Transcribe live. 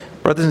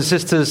Brothers and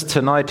sisters,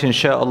 tonight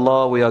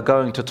insha'Allah we are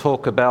going to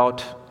talk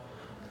about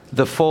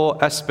the 4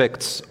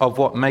 aspects of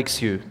what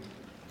makes you.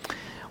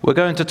 We're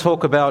going to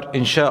talk about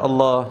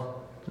insha'Allah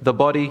the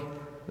body,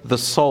 the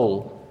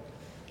soul,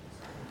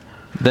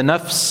 the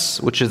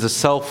Nafs, which is the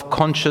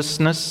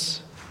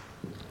self-consciousness,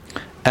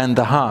 and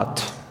the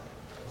heart,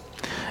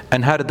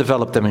 and how to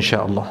develop them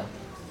insha'Allah.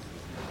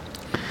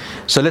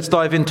 So let's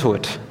dive into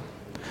it.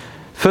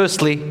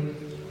 Firstly,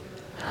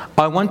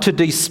 I want to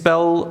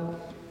dispel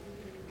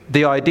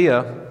the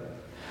idea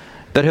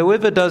that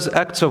whoever does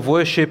acts of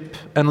worship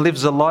and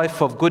lives a life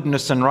of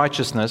goodness and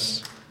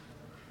righteousness,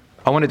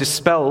 I want to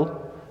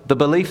dispel the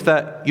belief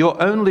that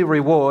your only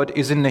reward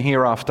is in the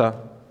hereafter.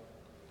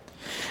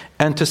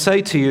 And to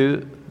say to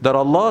you that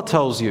Allah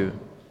tells you,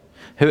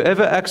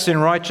 whoever acts in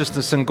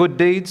righteousness and good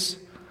deeds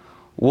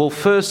will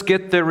first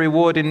get their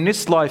reward in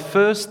this life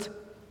first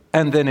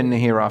and then in the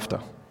hereafter.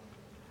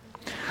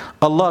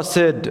 Allah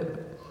said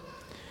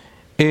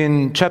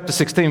in chapter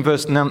 16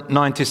 verse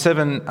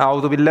 97,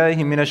 أعوذ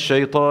بالله من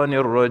الشيطان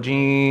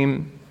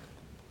الرجيم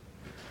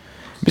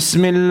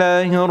بسم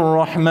الله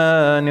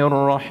الرحمن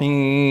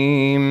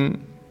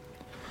الرحيم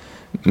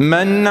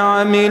من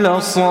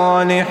عمل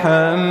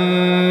صالحا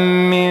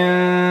من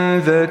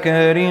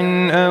ذكر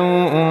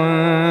أو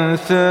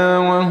أنثى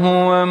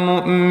وهو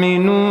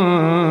مؤمن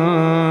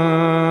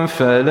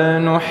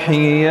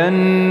فلنحيينه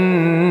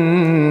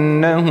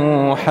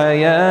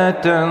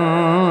حياة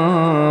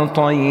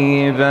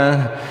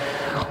طيبة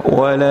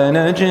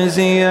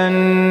ولنجزينهم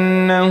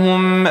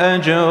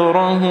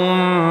أجرهم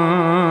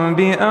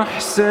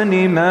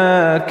بأحسن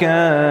ما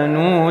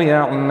كانوا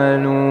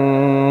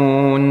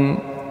يعملون.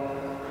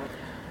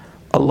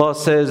 Allah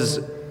says,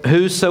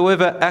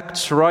 whosoever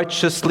acts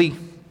righteously,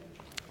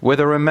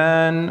 whether a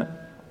man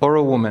or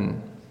a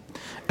woman,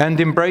 and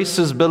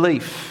embraces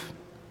belief,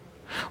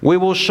 we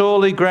will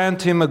surely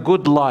grant him a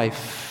good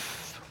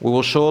life. We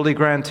will surely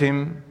grant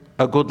him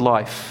a good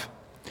life.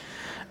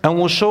 And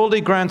will surely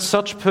grant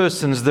such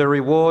persons their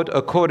reward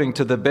according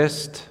to the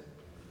best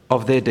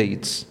of their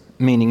deeds,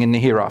 meaning in the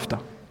hereafter.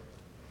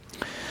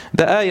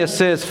 The ayah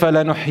says,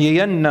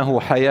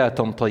 فَلَنُحْيِيَنَّهُ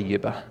حَيَاةً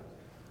طَيِّبَةً.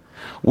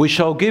 We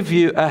shall give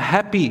you a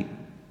happy,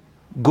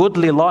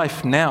 goodly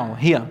life now,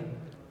 here.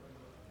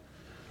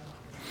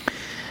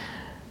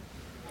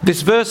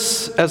 This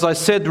verse, as I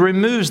said,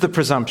 removes the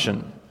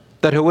presumption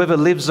that whoever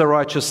lives a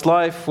righteous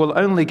life will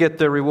only get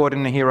their reward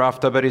in the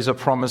hereafter, but is a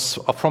promise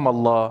from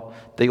Allah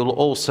that you will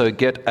also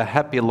get a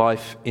happy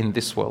life in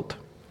this world.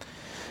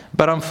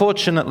 But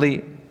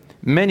unfortunately,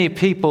 many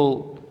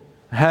people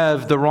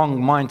have the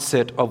wrong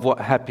mindset of what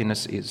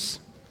happiness is.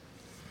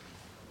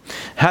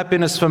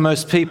 Happiness for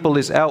most people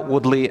is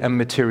outwardly and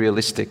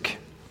materialistic.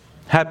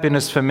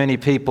 Happiness for many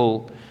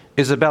people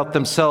is about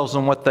themselves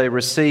and what they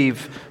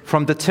receive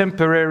from the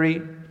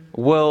temporary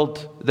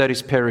world that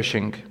is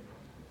perishing.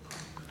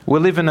 We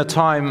live in a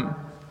time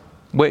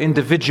where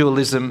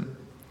individualism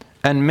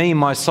and me,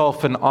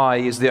 myself and I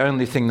is the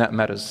only thing that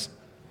matters.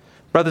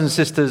 Brothers and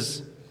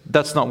sisters,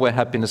 that's not where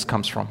happiness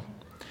comes from.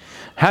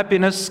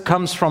 Happiness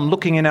comes from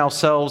looking in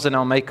ourselves and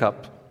our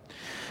makeup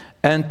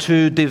and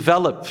to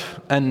develop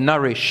and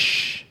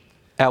nourish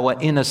our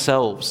inner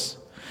selves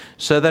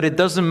so that it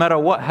doesn't matter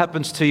what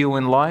happens to you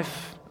in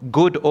life,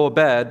 good or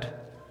bad,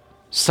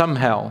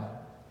 somehow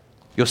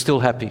you're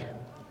still happy.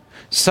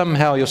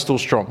 Somehow you're still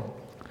strong.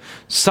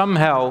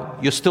 Somehow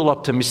you're still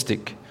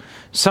optimistic.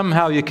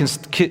 Somehow you can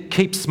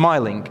keep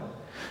smiling.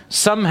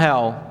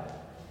 Somehow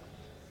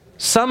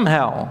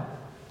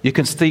you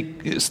can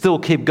still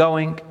keep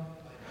going.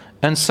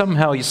 And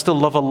somehow you still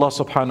love Allah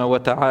subhanahu wa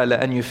ta'ala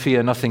and you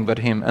fear nothing but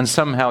Him. And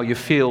somehow you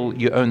feel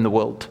you own the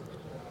world.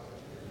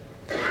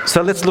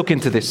 So let's look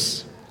into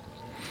this.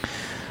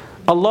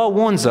 Allah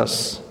warns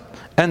us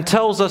and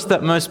tells us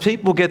that most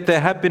people get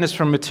their happiness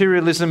from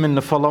materialism in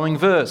the following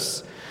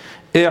verse.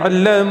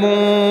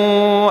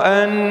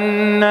 اعلموا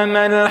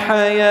أنما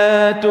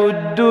الحياة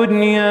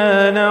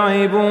الدنيا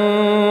لعب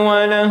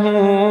وله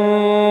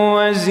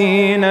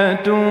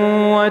وزينة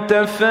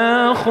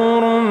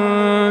وتفاخر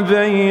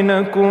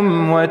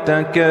بينكم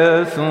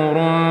وتكاثر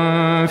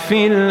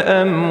في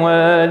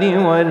الأموال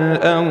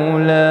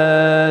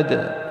والأولاد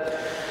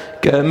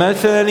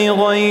كمثل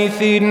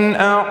غيث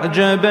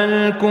أعجب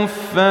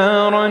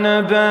الكفار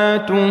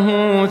نباته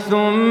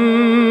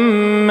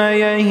ثم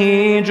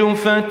يهيج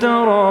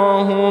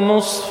فتراه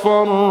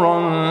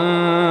مصفرا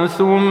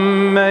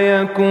ثم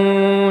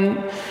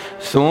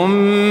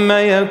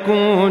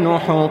يكون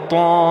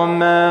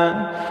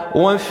حطاما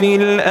وفي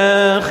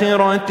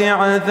الآخرة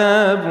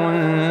عذاب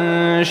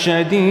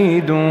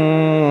شديد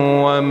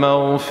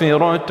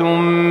ومغفرة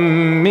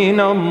من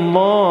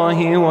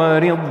الله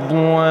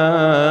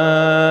ورضوان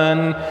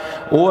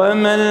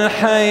وما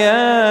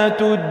الحياة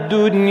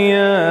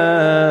الدنيا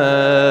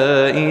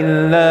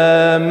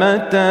إلا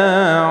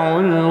متاع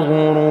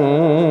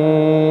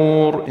الغرور.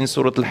 In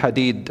Surah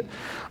Al-Hadid,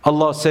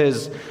 Allah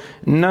says,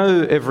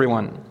 know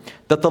everyone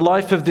that the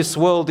life of this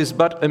world is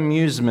but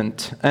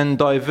amusement and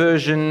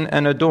diversion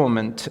and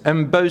adornment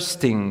and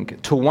boasting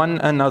to one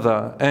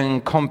another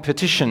and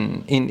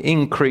competition in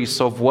increase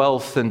of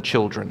wealth and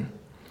children.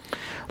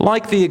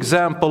 Like the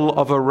example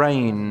of a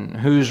rain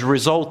whose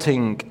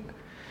resulting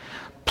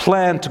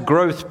plant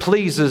growth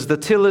pleases the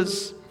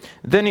tillers,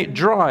 then it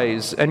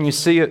dries and you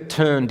see it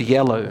turned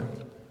yellow.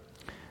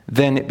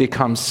 Then it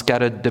becomes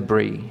scattered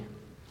debris.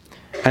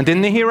 And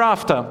in the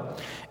hereafter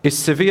is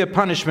severe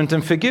punishment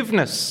and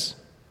forgiveness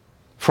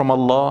from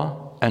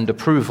Allah and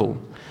approval.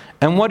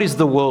 And what is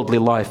the worldly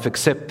life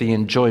except the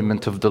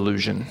enjoyment of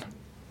delusion?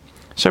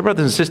 So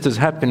brothers and sisters,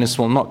 happiness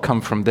will not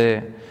come from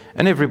there,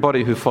 and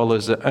everybody who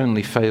follows it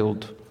only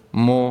failed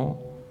more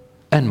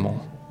and more.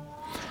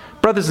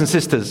 Brothers and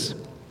sisters,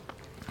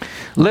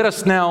 let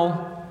us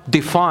now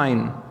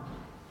define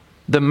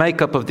the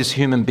makeup of this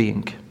human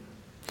being.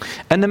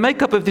 And the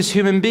makeup of this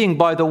human being,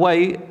 by the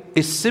way,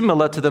 is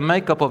similar to the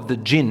makeup of the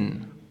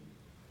jinn.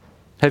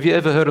 Have you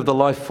ever heard of the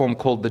life form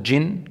called the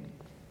jinn?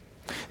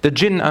 The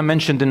jinn are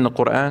mentioned in the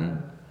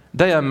Quran.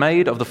 They are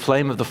made of the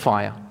flame of the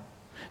fire.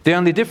 The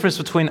only difference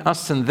between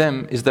us and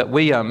them is that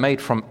we are made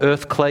from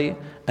earth clay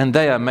and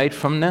they are made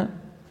from the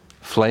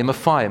flame of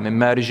fire. Min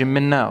marijin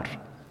min nar.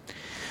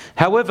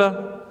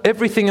 However,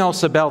 everything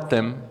else about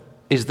them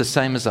is the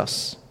same as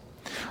us.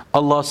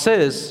 Allah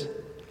says,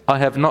 I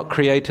have not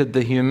created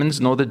the humans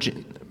nor the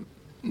jinn.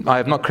 I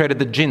have not created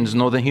the jinns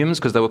nor the humans,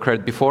 because they were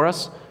created before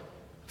us,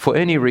 for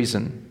any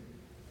reason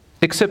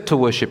except to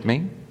worship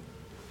me.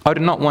 I do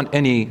not want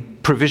any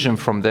provision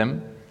from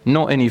them,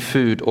 nor any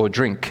food or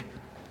drink.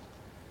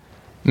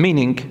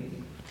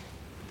 Meaning,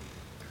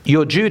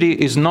 your duty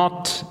is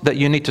not that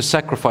you need to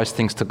sacrifice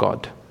things to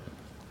God,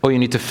 or you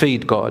need to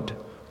feed God,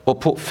 or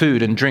put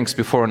food and drinks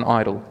before an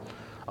idol.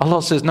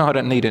 Allah says, no, I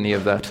don't need any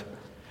of that.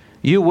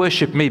 You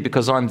worship me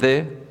because I'm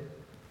there,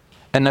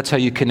 and that's how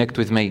you connect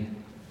with me.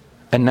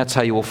 And that's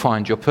how you will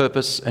find your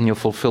purpose and your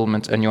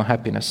fulfillment and your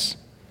happiness.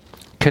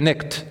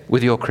 Connect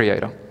with your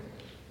Creator.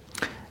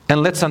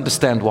 And let's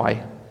understand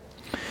why.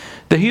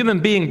 The human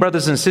being,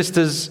 brothers and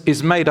sisters,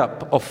 is made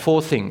up of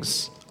four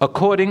things,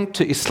 according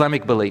to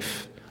Islamic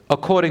belief,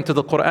 according to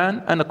the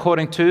Quran, and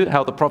according to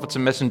how the prophets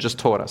and messengers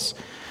taught us.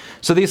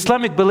 So the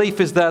Islamic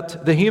belief is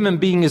that the human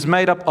being is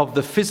made up of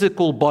the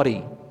physical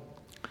body,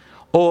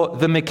 or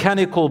the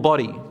mechanical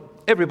body.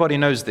 Everybody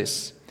knows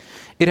this.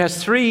 It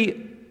has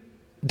three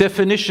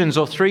definitions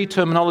or three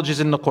terminologies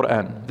in the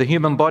Quran. The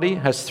human body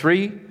has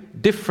three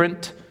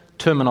different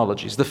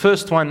terminologies. The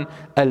first one,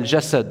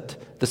 al-jasad.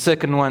 The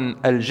second one,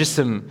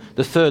 al-jism.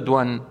 The third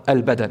one,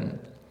 al-badan.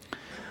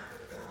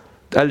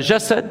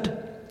 Al-jasad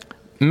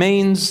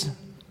means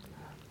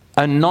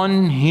a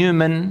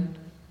non-human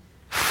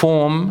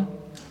form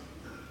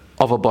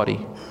of a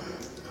body.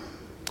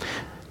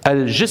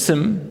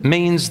 Al-jism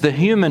means the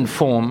human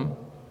form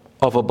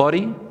of a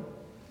body,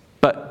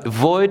 but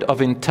void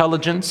of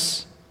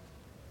intelligence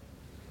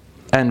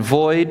and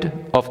void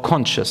of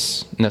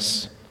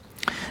consciousness.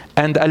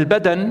 And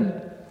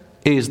al-badan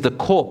is the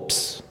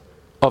corpse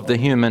of the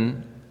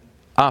human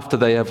after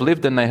they have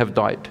lived and they have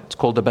died. It's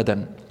called the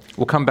badan.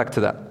 We'll come back to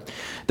that.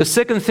 The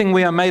second thing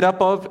we are made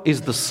up of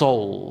is the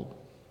soul.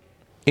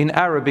 In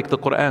Arabic, the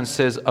Quran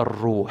says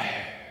ar-ruh.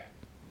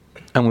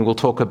 And we will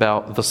talk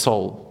about the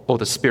soul or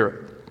the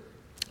spirit.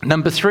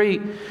 Number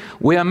three,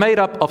 we are made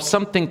up of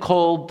something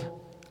called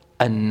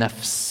a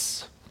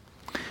nafs.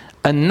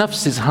 A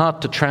nafs is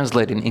hard to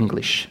translate in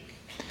English,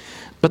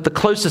 but the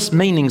closest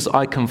meanings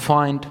I can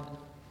find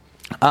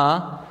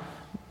are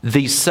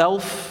the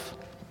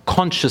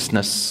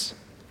self-consciousness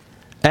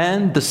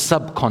and the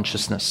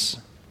subconsciousness.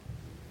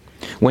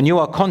 When you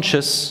are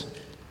conscious,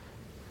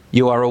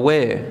 you are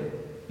aware,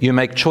 you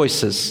make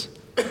choices,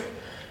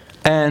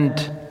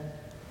 and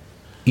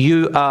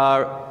you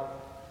are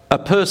a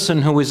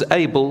person who is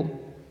able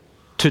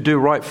to do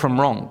right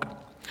from wrong.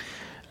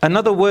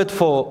 Another word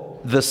for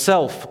the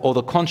self or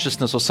the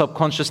consciousness or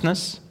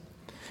subconsciousness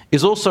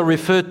is also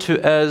referred to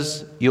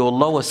as your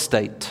lower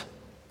state,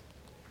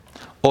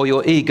 or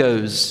your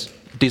egos,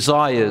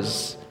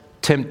 desires,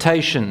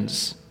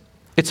 temptations.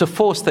 It's a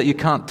force that you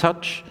can't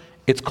touch.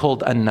 It's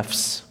called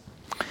an-nafs.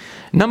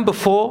 Number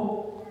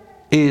four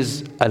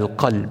is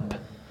al-qalb.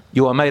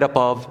 You are made up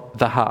of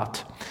the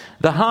heart.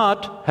 The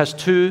heart has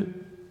two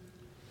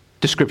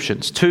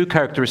descriptions, two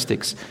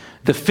characteristics.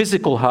 The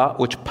physical heart,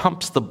 which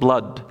pumps the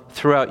blood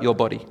throughout your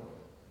body.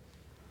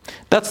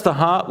 That's the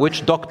heart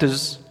which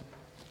doctors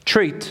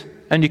treat,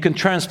 and you can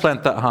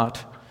transplant that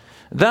heart.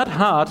 That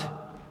heart,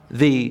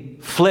 the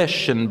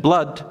flesh and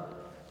blood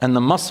and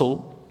the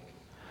muscle,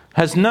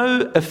 has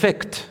no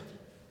effect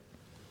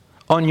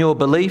on your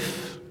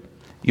belief,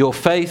 your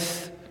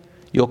faith,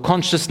 your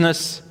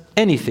consciousness,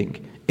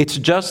 anything. It's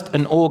just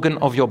an organ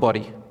of your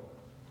body.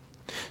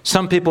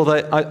 Some people,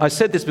 I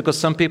said this because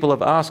some people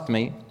have asked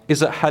me,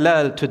 is it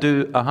halal to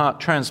do a heart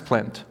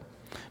transplant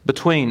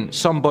between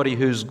somebody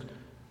who's,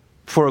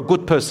 for a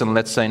good person,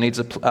 let's say, needs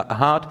a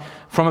heart,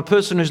 from a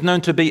person who's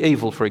known to be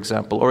evil, for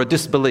example, or a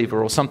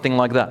disbeliever or something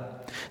like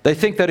that. They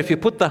think that if you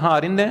put the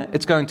heart in there,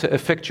 it's going to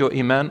affect your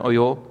iman or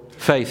your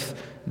faith.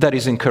 that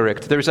is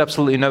incorrect. There is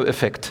absolutely no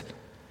effect.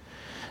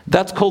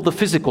 That's called the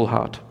physical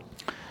heart.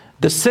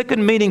 The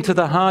second meaning to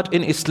the heart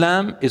in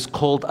Islam is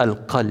called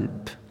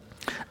al-qalb.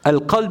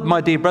 Al-qalb,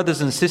 my dear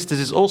brothers and sisters,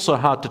 is also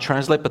hard to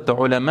translate, but the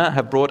ulama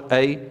have brought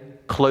a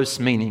close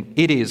meaning.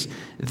 It is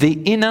the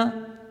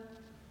inner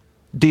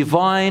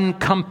divine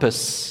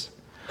compass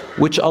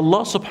which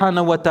Allah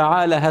subhanahu wa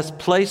ta'ala has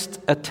placed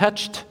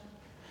attached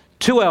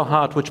to our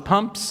heart, which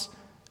pumps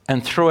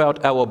and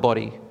throughout our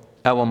body,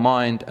 our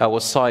mind, our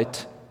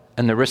sight,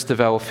 and the rest of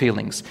our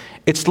feelings.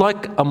 It's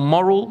like a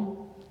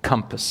moral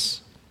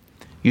compass.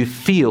 You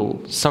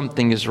feel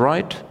something is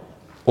right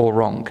or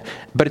wrong.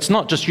 But it's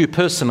not just you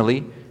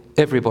personally,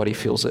 everybody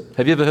feels it.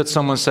 Have you ever heard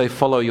someone say,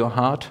 follow your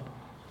heart?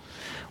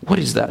 What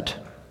is that?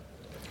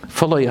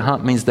 Follow your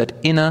heart means that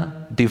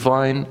inner,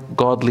 divine,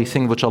 godly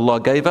thing which Allah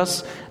gave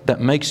us that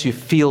makes you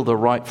feel the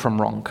right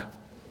from wrong.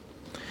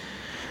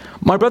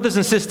 My brothers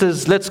and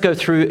sisters, let's go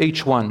through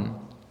each one.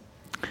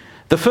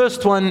 The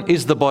first one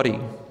is the body.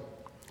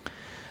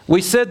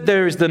 We said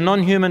there is the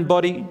non-human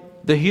body,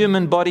 the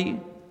human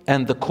body,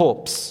 and the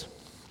corpse.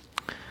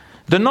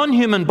 The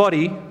non-human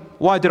body,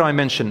 why did I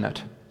mention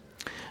that?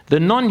 The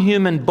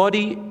non-human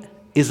body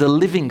is a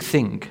living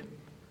thing.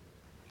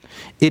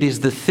 It is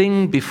the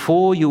thing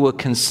before you were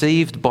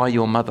conceived by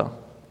your mother.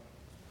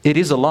 It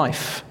is a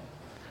life,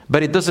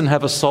 but it doesn't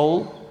have a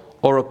soul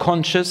or a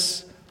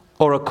conscience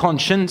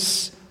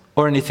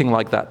or anything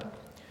like that.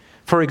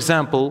 For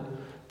example,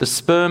 the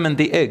sperm and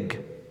the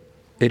egg.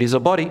 It is a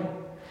body.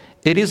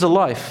 It is a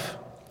life.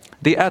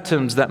 The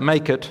atoms that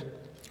make it.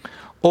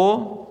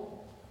 Or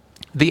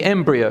the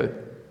embryo,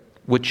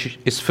 which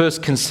is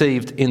first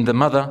conceived in the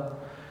mother,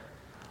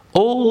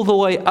 all the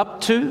way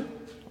up to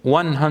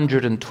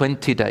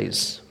 120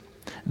 days.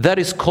 That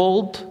is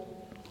called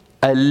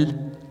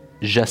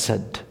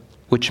al-jasad,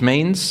 which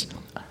means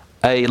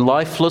a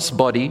lifeless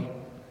body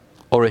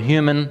or a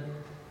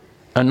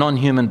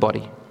non-human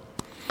body.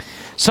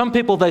 Some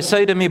people, they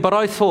say to me, but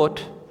I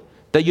thought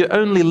that you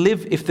only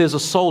live if there's a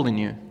soul in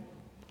you.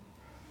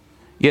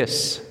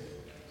 Yes,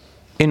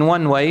 in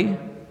one way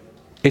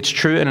it's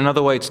true, in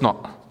another way it's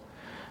not.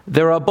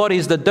 There are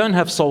bodies that don't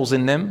have souls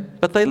in them,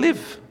 but they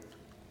live.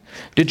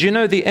 Did you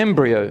know the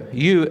embryo,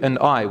 you and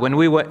I, when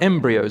we were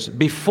embryos,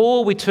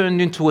 before we turned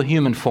into a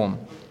human form,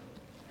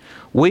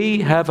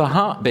 we have a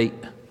heartbeat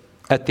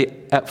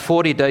at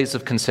 40 days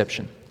of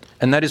conception.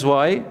 And that is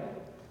why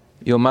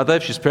your mother,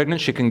 if she's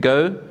pregnant, she can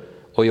go,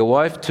 or your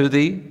wife, to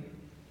the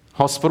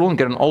hospital and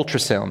get an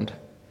ultrasound.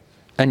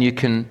 And you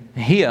can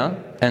hear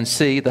and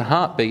see the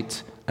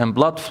heartbeat and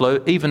blood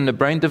flow, even the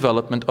brain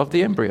development of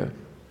the embryo,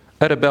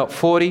 at about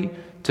 40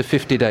 to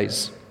 50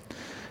 days.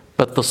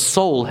 But the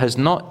soul has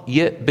not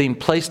yet been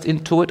placed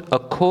into it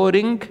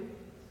according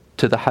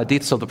to the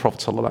hadiths of the Prophet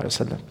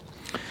ﷺ.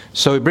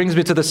 So it brings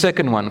me to the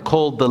second one,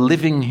 called the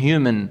living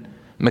human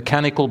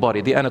mechanical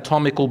body, the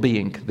anatomical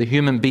being, the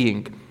human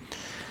being.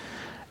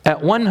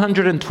 At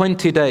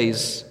 120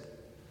 days,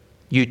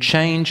 you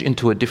change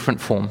into a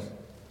different form.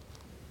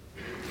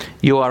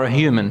 You are a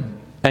human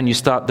and you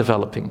start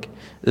developing.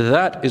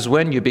 That is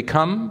when you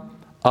become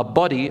a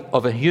body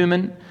of a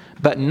human,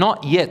 but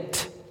not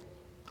yet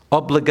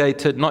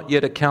obligated, not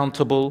yet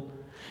accountable.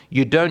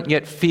 You don't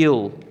yet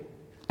feel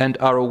and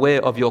are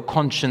aware of your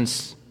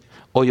conscience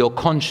or your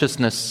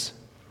consciousness.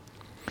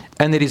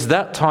 And it is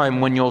that time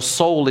when your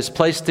soul is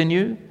placed in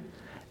you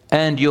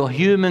and your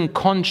human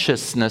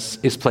consciousness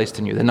is placed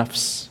in you, the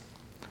nafs.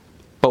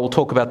 But we'll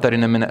talk about that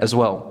in a minute as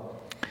well.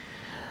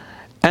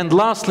 And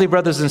lastly,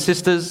 brothers and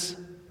sisters,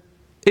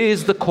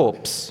 is the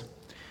corpse.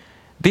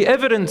 The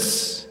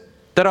evidence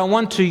that I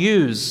want to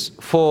use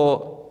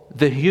for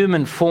the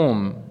human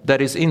form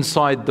that is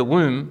inside the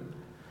womb,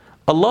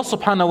 Allah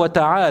subhanahu wa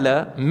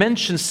ta'ala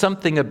mentions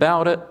something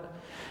about it,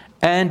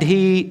 and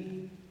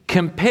He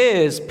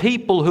compares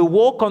people who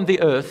walk on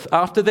the earth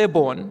after they're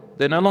born.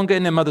 They're no longer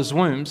in their mother's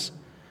wombs,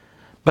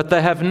 but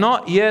they have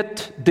not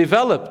yet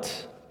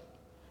developed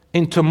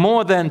into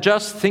more than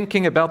just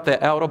thinking about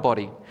their outer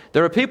body.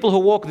 There are people who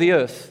walk the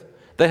earth.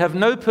 They have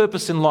no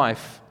purpose in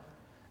life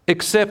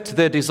except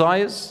their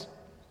desires,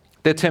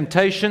 their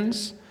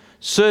temptations,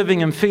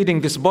 serving and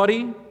feeding this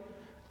body,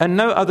 and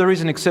no other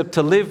reason except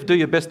to live, do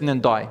your best, and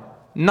then die.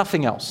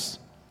 Nothing else.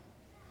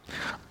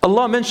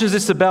 Allah mentions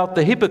this about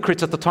the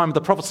hypocrites at the time of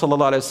the Prophet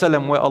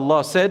ﷺ, where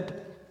Allah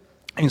said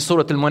in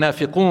Surah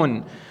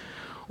Al-Munafiqun,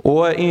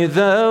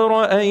 وَإِذَا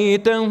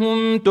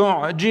رَأَيْتَهُمْ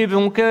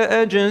تُعْجِبُكَ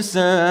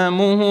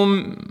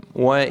أَجْسَامُهُمْ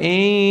وَإِن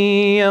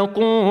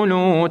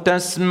يَقُولُوا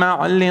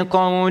تَسْمَعْ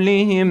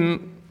لِقَوْلِهِمْ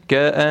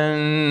كَأَنَّهُمْ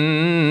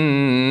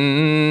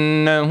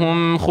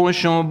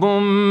خُشُبٌ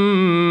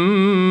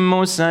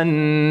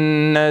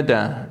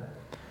مُسَنَّدَةٌ.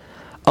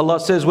 Allah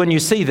says, when you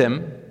see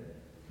them,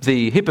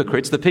 the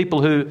hypocrites, the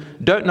people who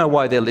don't know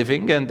why they're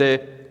living, and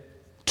they're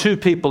two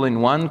people in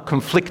one,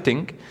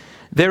 conflicting,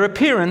 their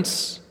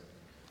appearance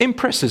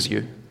impresses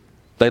you.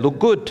 They look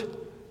good,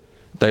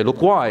 they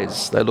look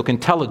wise, they look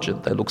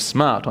intelligent, they look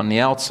smart on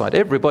the outside.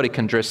 Everybody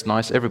can dress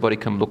nice, everybody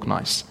can look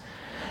nice.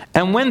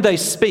 And when they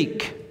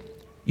speak,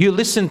 you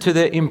listen to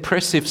their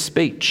impressive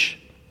speech,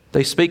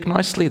 They speak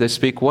nicely, they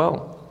speak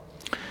well.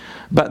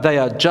 But they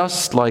are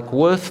just like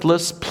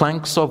worthless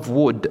planks of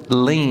wood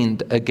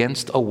leaned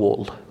against a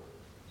wall.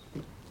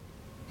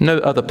 No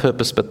other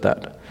purpose but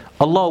that.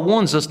 Allah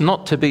warns us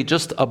not to be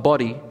just a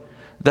body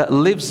that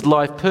lives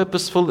life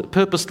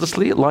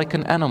purposelessly like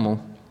an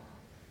animal,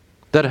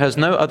 that has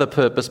no other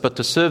purpose but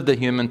to serve the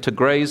human, to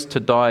graze, to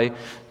die,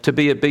 to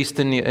be a beast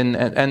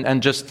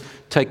and just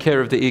take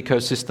care of the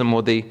ecosystem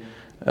or the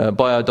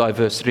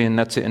biodiversity, and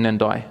that's it, and then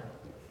die.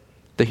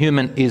 The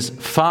human is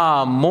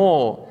far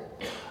more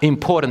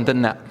important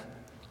than that.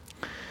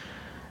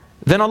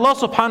 Then Allah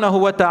subhanahu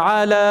wa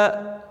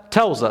ta'ala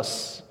tells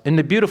us in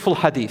the beautiful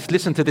hadith,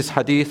 listen to this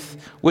hadith,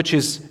 which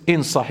is in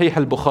Sahih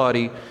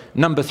al-Bukhari,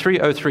 number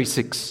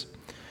 3036.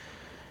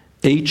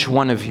 Each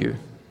one of you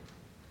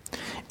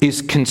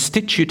is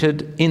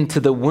constituted into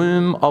the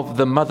womb of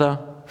the mother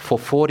for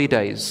 40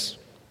 days.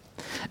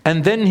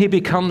 And then he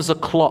becomes a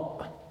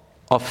clot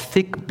of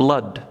thick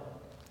blood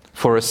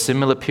for a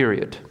similar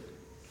period.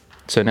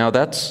 So now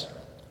that's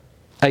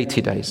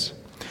 80 days.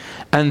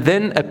 And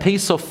then a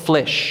piece of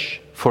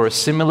flesh for a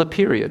similar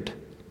period.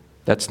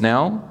 That's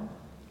now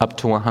up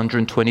to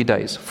 120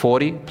 days.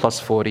 40 plus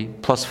 40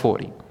 plus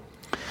 40.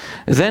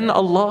 Then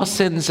Allah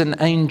sends an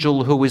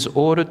angel who is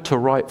ordered to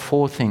write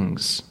 4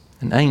 things.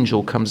 An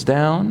angel comes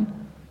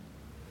down.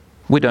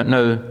 We don't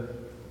know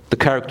the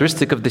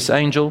characteristic of this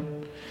angel,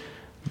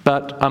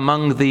 but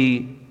among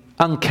the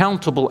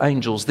uncountable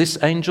angels, this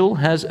angel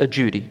has a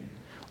duty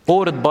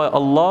ordered by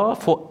Allah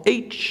for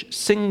each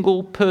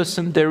single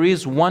person. There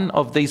is one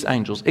of these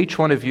angels. Each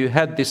one of you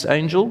had this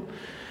angel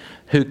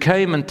who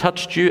came and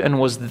touched you and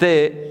was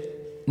there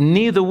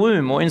near the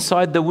womb or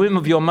inside the womb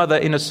of your mother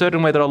in a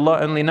certain way that Allah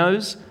only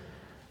knows,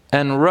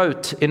 and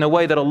wrote in a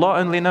way that Allah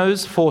only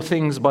knows 4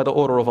 things by the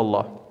order of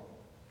Allah.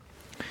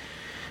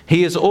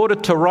 He is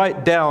ordered to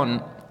write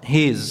down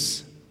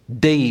his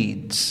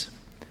deeds.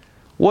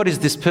 What is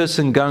this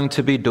person going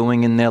to be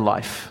doing in their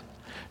life?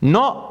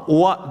 Not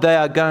what they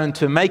are going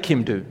to make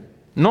him do,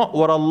 not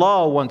what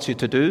Allah wants you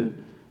to do,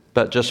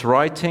 but just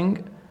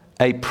writing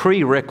a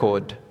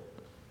pre-record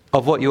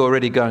of what you're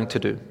already going to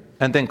do,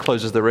 and then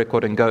closes the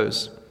record and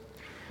goes.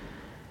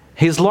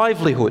 His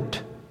livelihood.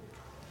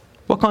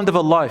 What kind of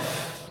a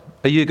life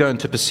are you going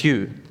to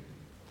pursue?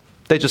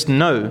 They just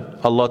know.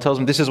 Allah tells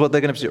them, this is what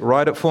they're going to pursue.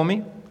 Write it for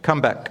me,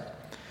 come back.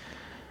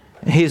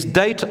 His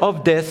date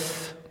of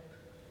death,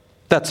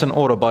 that's an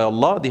order by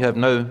Allah. You have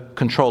no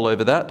control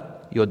over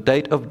that. Your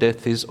date of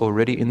death is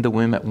already in the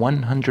womb at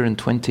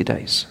 120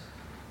 days.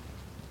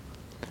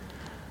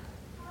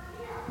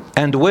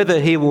 And whether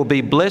he will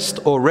be blessed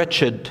or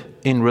wretched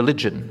in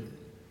religion.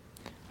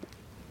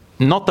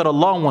 Not that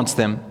Allah wants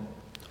them.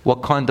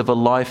 What kind of a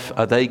life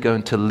are they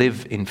going to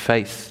live in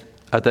faith?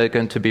 Are they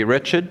going to be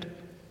wretched?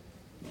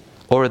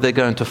 Or are they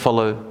going to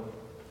follow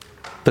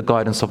the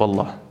guidance of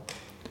Allah?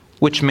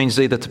 Which means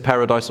either to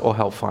paradise or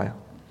hellfire.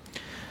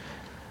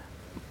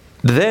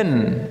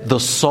 Then the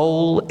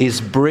soul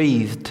is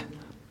breathed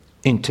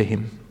into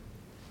him.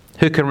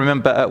 Who can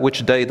remember at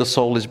which day the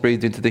soul is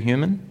breathed into the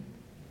human?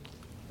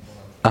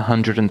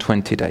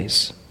 120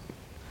 days.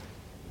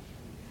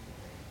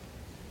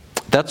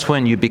 That's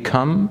when you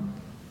become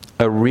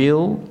a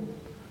real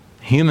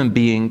human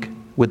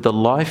being with the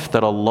life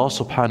that Allah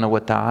subhanahu wa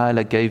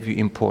ta'ala gave you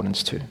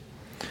importance to.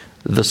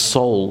 The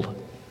soul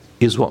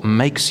is what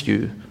makes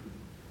you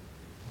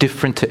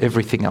different to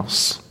everything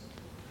else.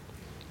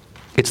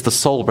 It's the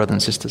soul, brothers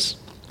and sisters.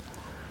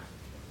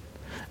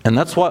 And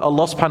that's why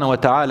Allah subhanahu wa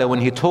ta'ala, when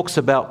He talks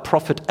about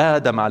Prophet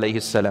Adam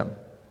alayhi salam,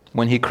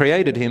 when He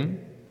created him,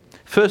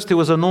 first he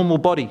was a normal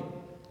body.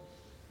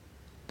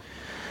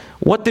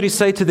 What did He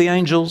say to the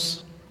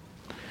angels?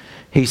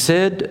 He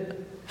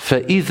said,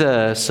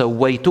 فَإِذَا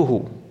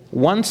سَوَّيْتُهُ,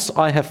 once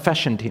I have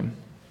fashioned him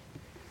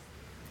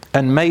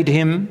and made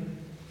him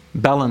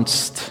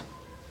balanced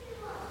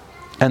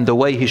and the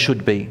way he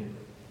should be,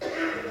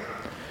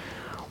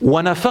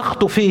 وَنَفَخْتُ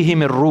فِيهِ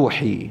مِنْ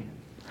رُوحِي,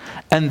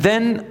 and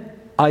then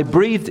I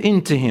breathed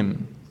into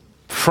him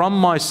from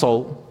my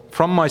soul,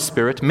 from my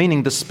spirit,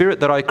 meaning the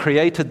spirit that I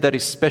created that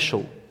is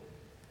special,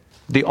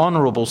 the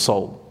honorable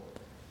soul,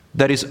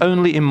 that is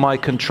only in my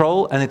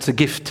control, and it's a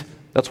gift.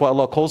 That's why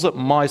Allah calls it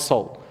my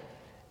soul.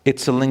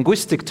 It's a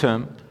linguistic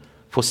term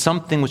for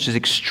something which is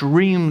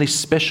extremely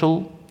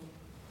special,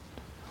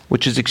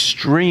 which is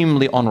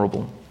extremely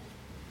honorable.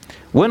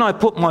 When I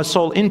put my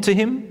soul into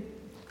him,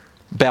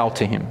 bow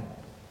to him.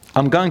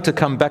 I'm going to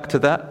come back to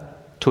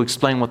that to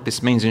explain what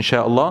this means,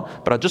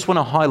 inshallah, but I just want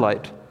to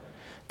highlight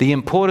the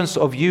importance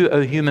of you,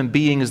 O human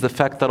being, is the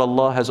fact that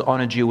Allah has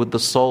honored you with the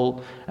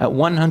soul at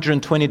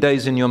 120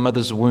 days in your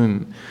mother's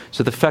womb.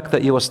 So the fact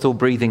that you are still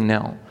breathing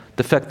now,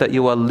 the fact that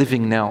you are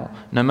living now,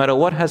 no matter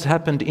what has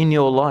happened in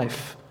your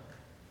life,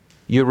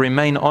 you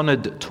remain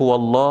honored to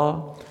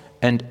Allah,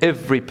 and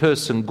every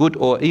person, good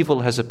or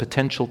evil, has a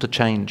potential to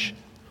change.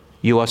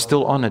 You are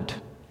still honored.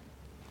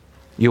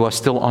 You are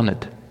still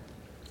honored.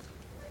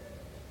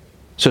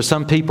 So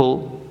some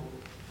people,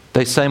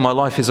 they say, my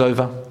life is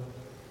over.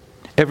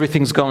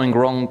 Everything's going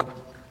wrong.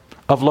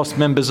 I've lost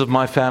members of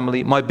my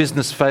family, my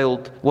business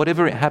failed,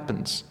 whatever it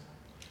happens,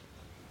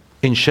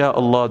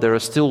 inshallah, there are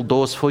still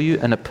doors for you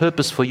and a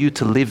purpose for you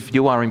to live.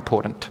 You are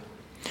important.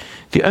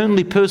 The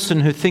only person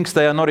who thinks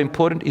they are not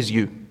important is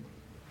you.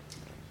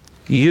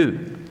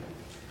 You.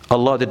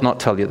 Allah did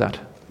not tell you that.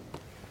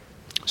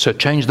 So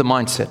change the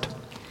mindset.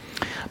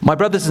 My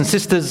brothers and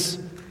sisters,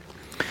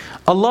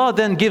 Allah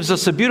then gives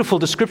us a beautiful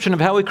description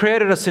of how He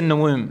created us in the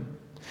womb.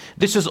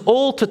 This is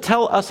all to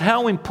tell us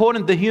how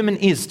important the human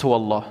is to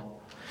Allah.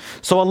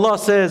 So Allah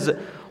says,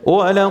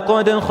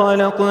 وَلَقَدْ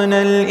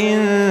خَلَقْنَا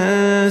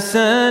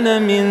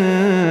الْإِنسَانَ مِنْ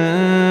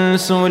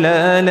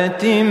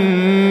سُلَالَةٍ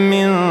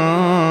مِّنْ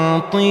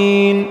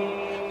طِينٍ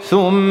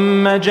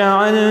ثُمَّ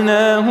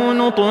جَعَلْنَاهُ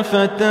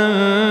نُطْفَةً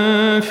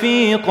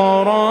فِي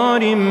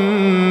قَرَارٍ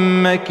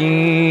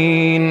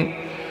مَكِينٍ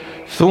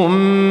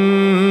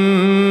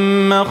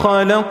ثم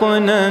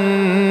خلقنا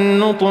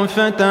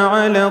النطفة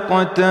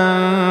علقة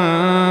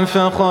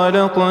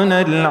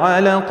فخلقنا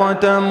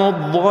العلقة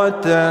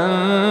مضغة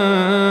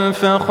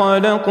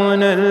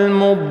فخلقنا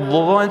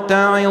المضغة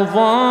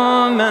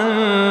عظاما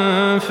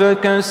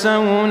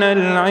فكسونا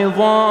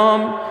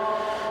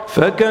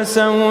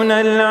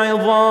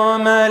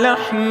العظام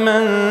لحما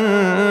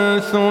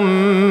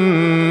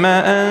ثم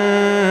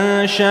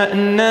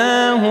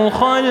أنشأناه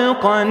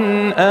خلقا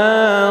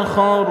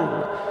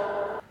آخر.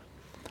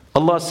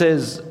 Allah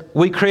says,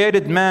 we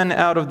created man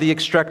out of the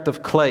extract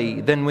of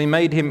clay, then we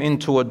made him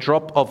into a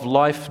drop of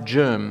life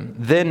germ,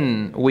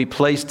 then we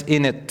placed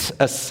it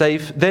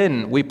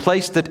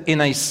in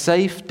a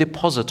safe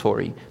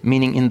depository,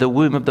 meaning in the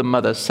womb of the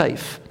mother,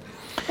 safe.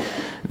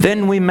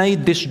 Then we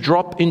made this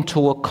drop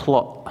into a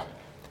clot,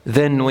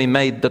 then we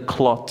made the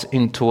clot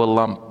into a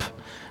lump,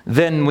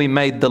 then we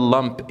made the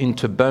lump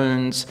into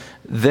bones,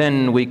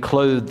 then we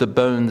clothed the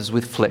bones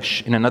with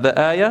flesh. In another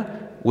ayah,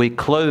 we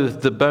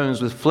clothed the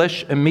bones with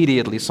flesh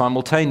immediately,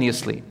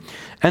 simultaneously.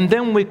 And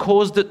then we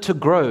caused it to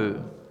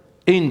grow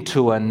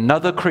into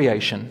another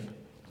creation.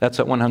 That's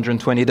at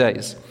 120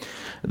 days.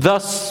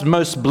 Thus,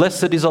 most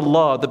blessed is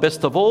Allah, the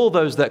best of all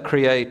those that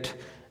create.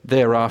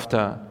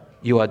 Thereafter,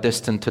 you are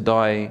destined to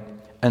die.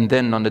 And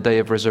then on the day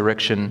of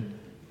resurrection,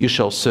 you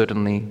shall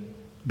certainly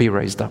be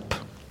raised up.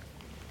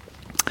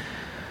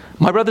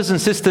 My brothers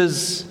and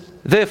sisters,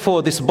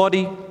 therefore, this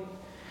body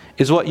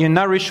is what you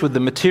nourish with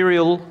the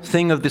material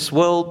thing of this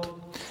world.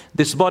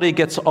 This body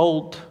gets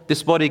old,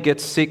 this body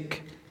gets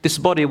sick, this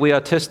body we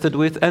are tested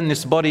with, and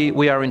this body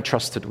we are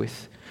entrusted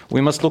with.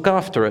 We must look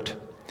after it.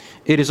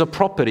 It is a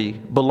property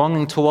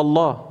belonging to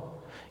Allah.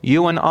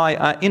 You and I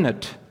are in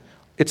it.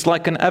 It's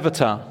like an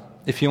avatar,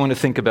 if you want to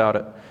think about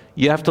it.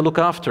 You have to look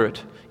after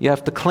it. You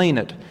have to clean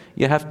it.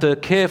 You have to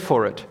care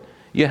for it.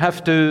 You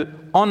have to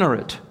honor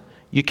it.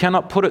 You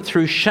cannot put it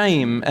through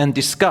shame and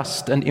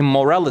disgust and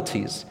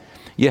immoralities.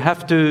 You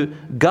have to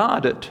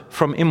guard it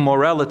from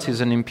immoralities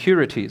and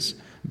impurities,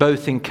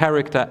 both in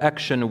character,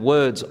 action,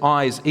 words,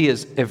 eyes,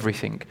 ears,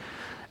 everything.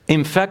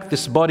 In fact,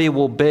 this body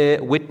will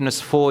bear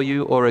witness for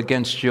you or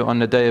against you on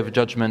the day of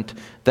judgment.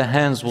 The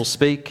hands will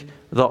speak,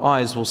 the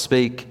eyes will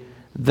speak,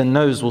 the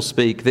nose will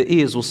speak, the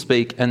ears will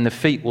speak, and the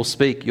feet will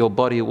speak. Your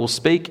body will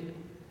speak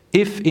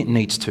if it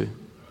needs to.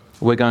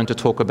 We're going to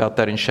talk about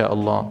that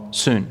inshallah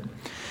soon.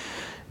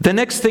 The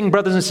next thing,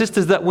 brothers and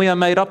sisters, that we are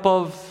made up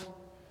of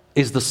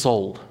is the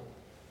soul.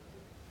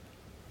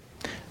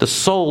 The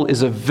soul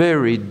is a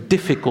very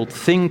difficult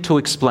thing to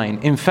explain.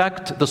 In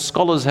fact, the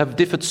scholars have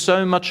differed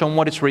so much on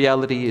what its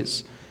reality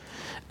is.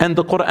 And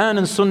the Quran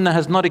and Sunnah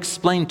has not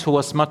explained to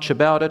us much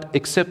about it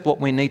except what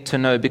we need to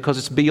know, because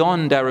it's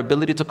beyond our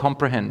ability to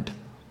comprehend.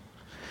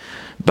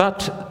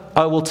 But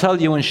I will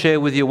tell you and share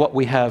with you what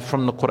we have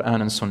from the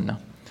Quran and Sunnah.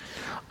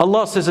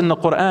 Allah says in the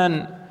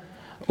Quran,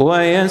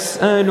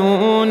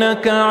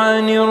 وَيَسْأَلُونَكَ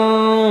عَنِ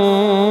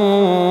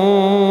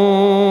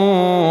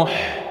الرُّوحِ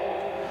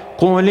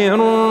قُلِ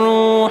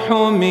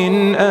الرُّوحُ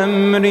مِنْ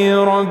أَمْرِ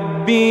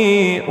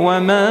رَبِّي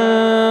وَمَا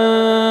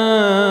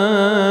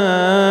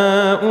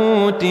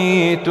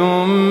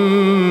أُوتِيتُم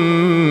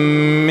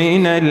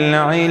مِّنَ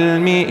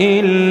الْعِلْمِ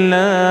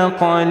إِلَّا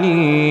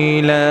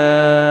قَلِيلًا.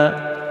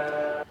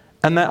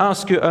 And they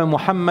ask you, O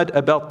Muhammad,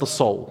 about the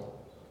soul.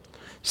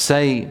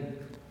 Say,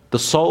 the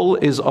soul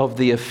is of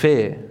the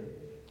affair,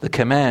 the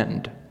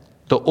command,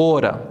 the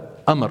order,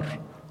 amr,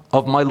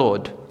 of my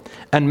Lord.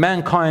 And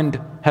mankind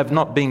have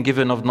not been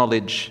given of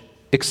knowledge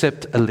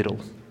except a little.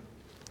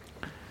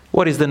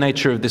 What is the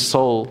nature of this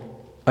soul?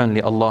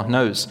 Only Allah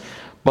knows.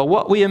 But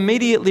what we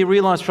immediately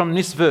realize from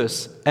this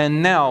verse,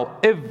 and now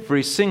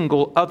every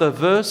single other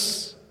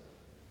verse,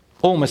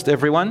 almost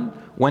everyone,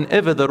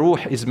 whenever the ruh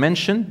is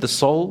mentioned, the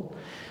soul,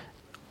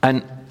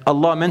 and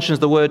Allah mentions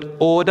the word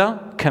order,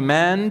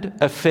 command,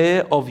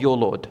 affair of your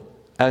Lord,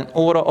 an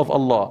order of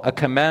Allah, a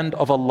command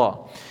of Allah.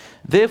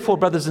 Therefore,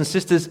 brothers and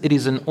sisters, it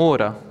is an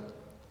order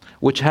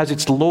which has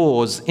its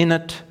laws in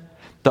it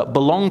that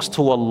belongs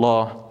to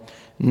Allah.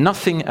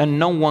 Nothing and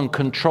no one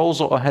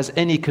controls or has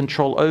any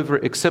control over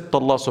it except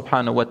Allah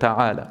subhanahu wa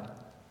ta'ala.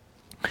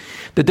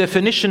 The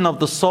definition of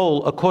the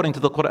soul according to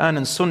the Quran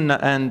and Sunnah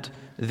and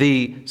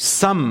the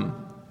sum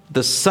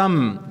the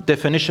sum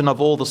definition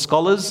of all the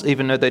scholars,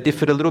 even though they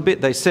differed a little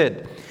bit, they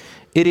said,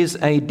 it is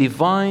a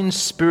divine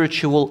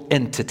spiritual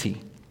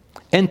entity.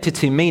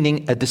 Entity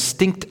meaning a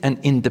distinct and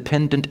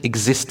independent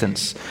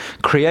existence,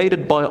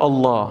 created by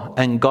Allah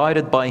and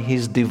guided by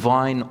His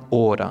divine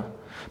order,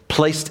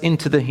 placed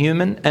into the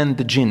human and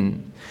the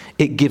jinn.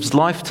 It gives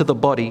life to the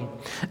body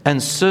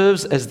and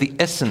serves as the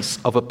essence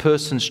of a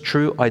person's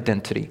true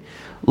identity.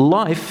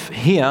 Life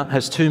here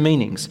has two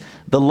meanings.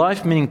 The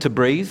life meaning to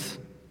breathe,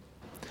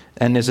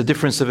 and there's a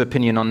difference of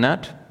opinion on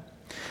that.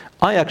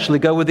 I actually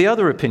go with the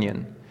other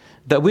opinion,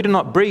 that we do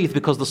not breathe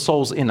because the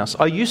soul's in us.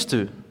 I used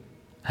to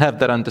have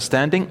that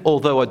understanding,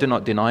 although I do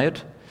not deny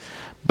it.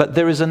 But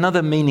there is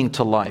another meaning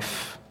to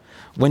life.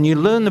 When you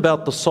learn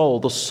about the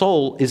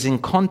soul is in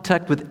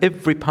contact with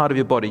every part of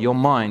your body, your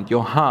mind,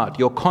 your heart,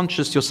 your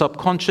conscious, your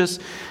subconscious,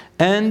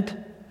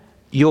 and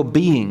your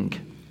being.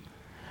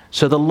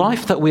 So the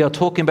life that we are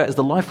talking about is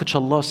the life which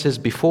Allah says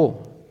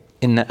before,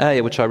 in the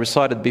ayah which I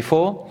recited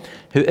before,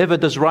 whoever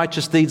does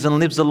righteous deeds and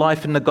lives a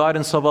life in the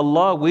guidance of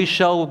Allah, we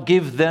shall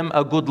give them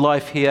a good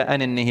life here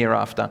and in the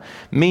hereafter.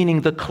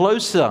 Meaning the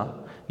closer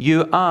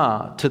you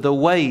are to the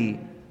way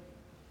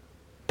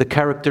the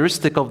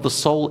characteristic of the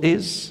soul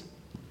is,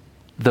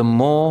 the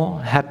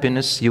more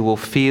happiness you will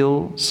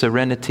feel,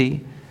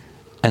 serenity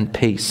and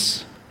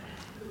peace.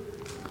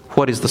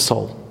 What is the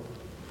soul?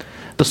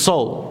 The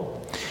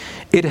soul,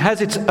 it has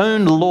its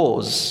own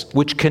laws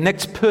which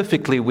connects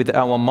perfectly with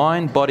our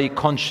mind, body,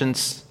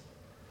 conscience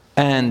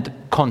and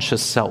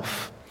conscious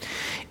self.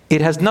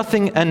 It has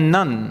nothing and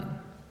none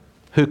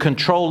who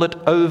control it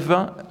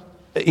over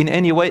in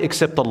any way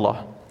except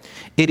Allah.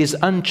 It is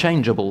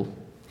unchangeable.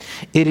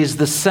 It is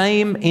the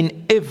same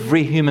in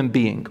every human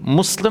being,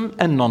 Muslim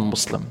and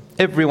non-Muslim.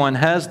 Everyone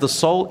has the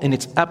soul in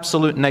its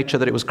absolute nature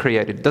that it was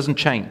created. It doesn't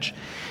change.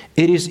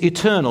 It is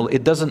eternal.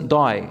 It doesn't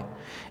die.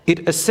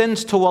 It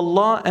ascends to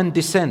Allah and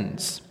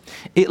descends.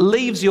 It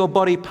leaves your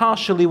body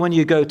partially when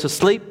you go to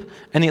sleep,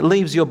 and it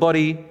leaves your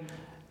body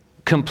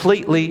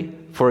completely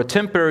for a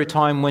temporary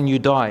time when you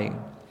die.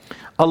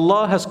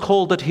 Allah has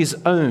called it His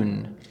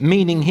own,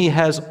 meaning He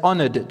has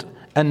honored it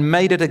and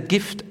made it a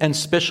gift and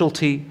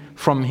specialty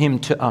from Him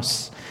to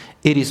us.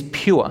 It is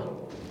pure.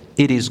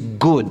 It is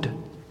good.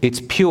 It's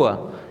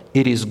pure.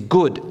 It is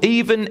good.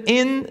 Even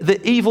in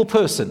the evil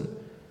person,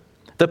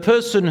 the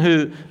person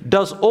who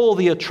does all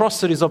the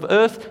atrocities of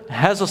earth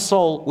has a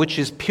soul which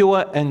is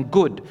pure and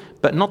good,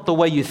 but not the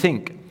way you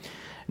think.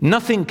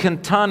 Nothing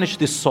can tarnish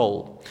this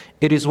soul.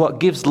 It is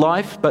what gives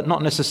life, but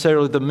not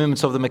necessarily the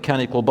movements of the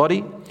mechanical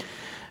body.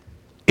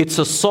 It's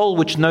a soul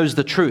which knows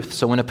the truth.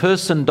 So when a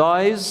person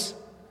dies,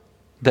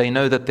 they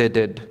know that they're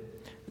dead.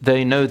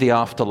 They know the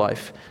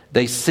afterlife.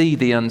 They see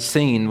the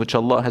unseen, which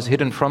Allah has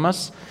hidden from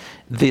us.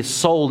 The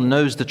soul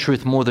knows the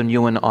truth more than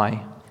you and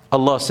I.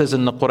 Allah says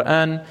in the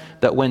Quran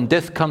that when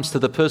death comes to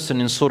the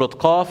person in Surah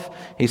Qaf,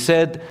 He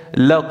said,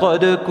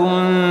 لَقَدْ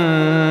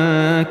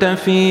كُنْتَ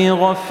فِي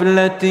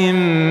غَفْلَةٍ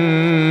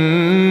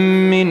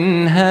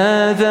مِّنْ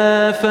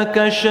هَذَا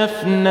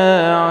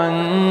فَكَشَفْنَا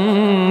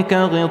عَنْكَ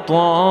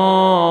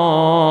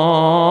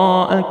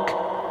غِطَاءَكَ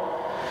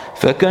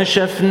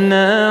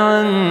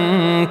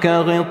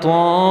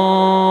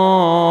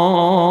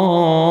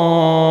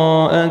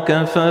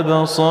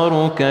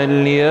فَبَصَرُكَ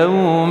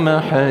الْيَوْمَ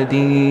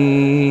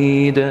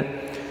حَدِيدٌ.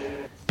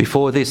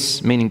 Before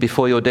this, meaning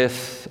before your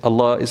death,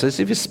 Allah is as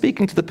if He's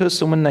speaking to the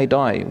person when they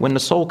die. When the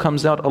soul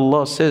comes out,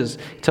 Allah says,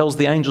 tells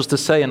the angels to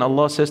say, and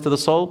Allah says to the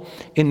soul,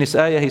 in this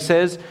ayah He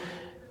says,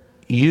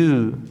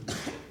 you,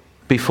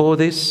 before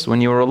this,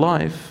 when you were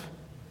alive,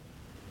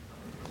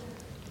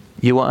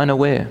 you were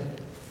unaware.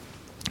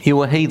 You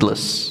were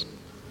heedless.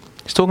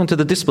 He's talking to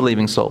the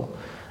disbelieving soul.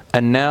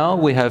 And now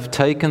we have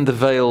taken the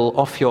veil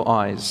off your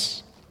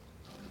eyes,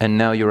 and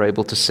now you're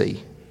able to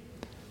see.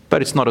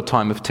 But it's not a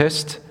time of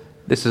test.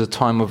 This is a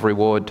time of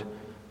reward,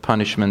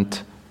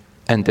 punishment,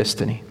 and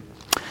destiny.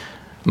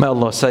 May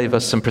Allah save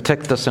us and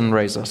protect us and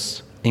raise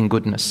us in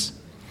goodness.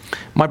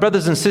 My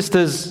brothers and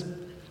sisters,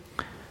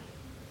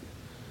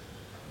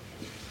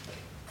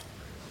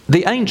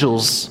 the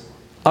angels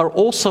are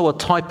also a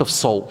type of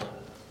soul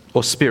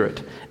or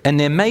spirit, and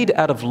they're made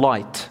out of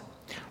light.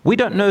 We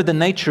don't know the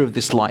nature of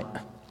this light.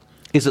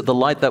 Is it the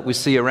light that we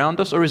see around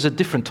us, or is it a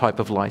different type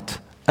of light?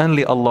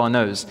 Only Allah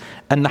knows.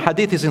 And the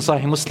hadith is in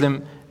Sahih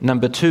Muslim,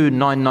 number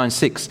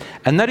 2996.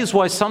 And that is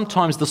why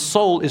sometimes the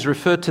soul is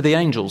referred to the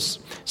angels.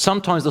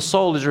 Sometimes the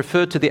soul is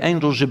referred to the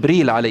angel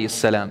Jibreel alayhi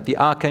salam, the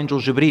archangel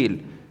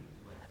Jibreel.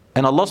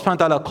 And Allah subhanahu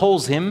wa ta'ala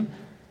calls him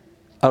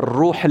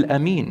Ar-Ruh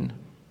al-Amin,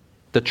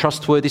 the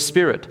trustworthy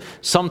spirit.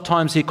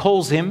 Sometimes He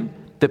calls him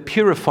the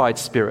purified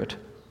spirit,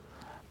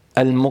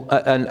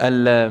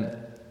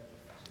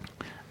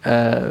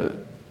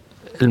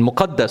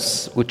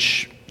 Al-Muqaddas,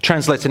 which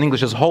translates in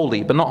English as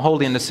holy, but not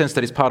holy in the sense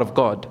that it's part of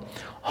God.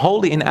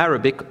 Holy in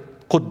Arabic,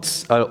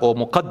 Quds or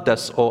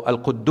Muqaddas or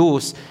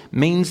Al-Quddus,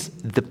 means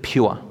the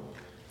pure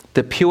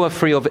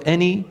free of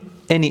any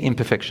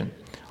imperfection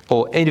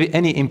or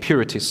any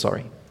impurities,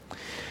 sorry.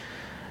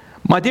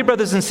 My dear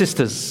brothers and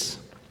sisters,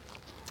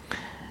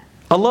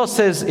 Allah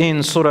says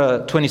in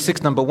Surah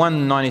 26, number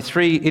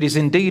 193, "It is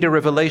indeed a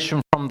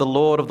revelation from the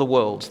Lord of the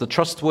worlds. The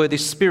trustworthy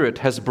Spirit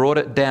has brought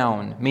it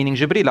down," meaning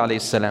Jibreel alayhi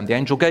salam, the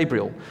angel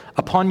Gabriel,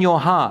 "upon your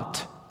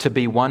heart to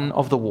be one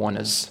of the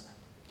warners,"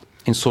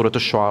 in Surah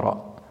Ash-Shu'ara.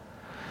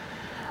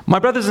 My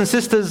brothers and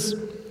sisters,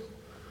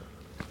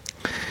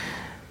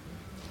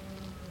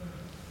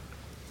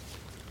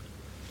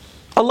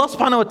 Allah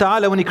subhanahu wa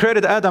ta'ala, when He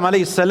created Adam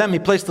alayhi salam, He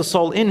placed the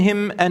soul in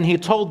him and He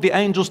told the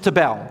angels to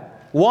bow.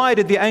 Why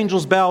did the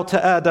angels bow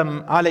to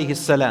Adam alayhi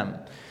salam?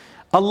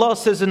 Allah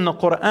says in the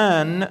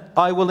Quran,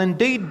 "I will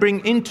indeed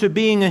bring into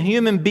being a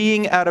human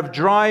being out of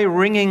dry,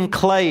 wringing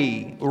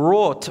clay,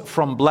 wrought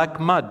from black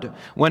mud.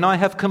 When I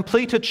have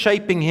completed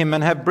shaping him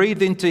and have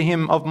breathed into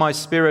him of my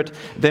spirit,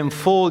 then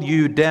fall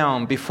you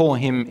down before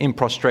him in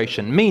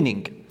prostration."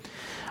 Meaning,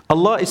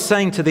 Allah is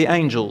saying to the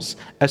angels,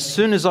 as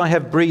soon as I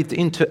have breathed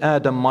into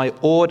Adam my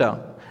order,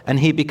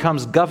 and he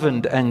becomes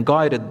governed and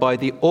guided by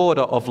the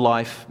order of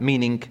life,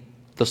 meaning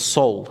the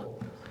soul,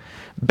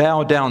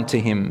 bow down to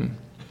him.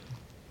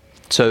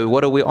 So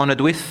what are we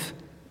honored with?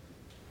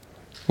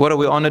 What are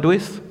we honored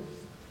with?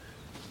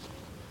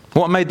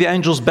 What made the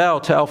angels bow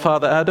to our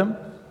father Adam?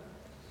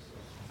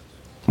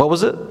 What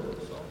was it?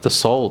 The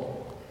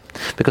soul.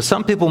 Because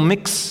some people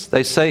mix,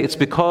 they say it's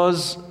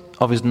because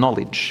of his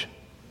knowledge.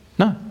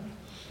 No.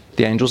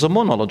 The angels are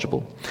more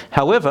knowledgeable.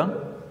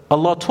 However,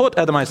 Allah taught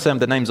Adam a.s.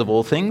 the names of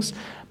all things,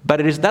 but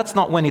that's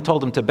not when He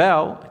told him to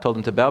bow. He told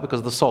him to bow because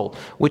of the soul.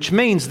 Which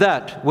means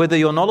that whether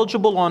you're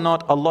knowledgeable or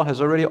not, Allah has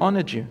already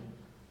honored you.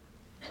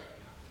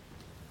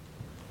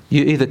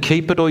 You either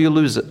keep it or you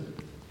lose it.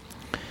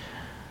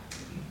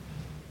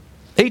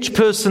 Each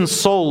person's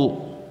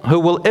soul who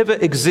will ever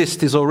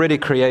exist is already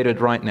created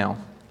right now.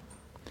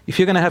 If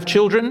you're going to have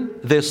children,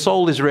 their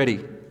soul is ready.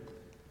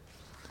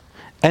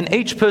 And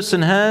each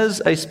person has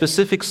a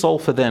specific soul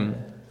for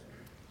them.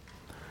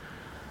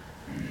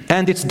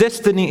 And its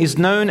destiny is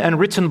known and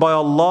written by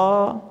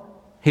Allah,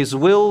 His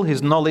will,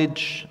 His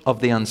knowledge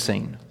of the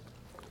unseen.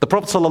 The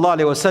Prophet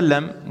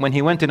ﷺ, when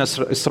he went in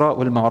Isra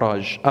wal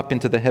Mi'raj, up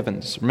into the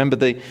heavens. Remember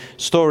the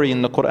story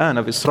in the Quran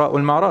of Isra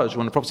wal Mi'raj,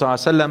 when the Prophet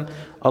ﷺ,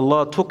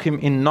 Allah took him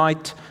in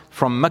night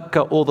from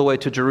Mecca all the way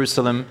to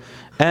Jerusalem,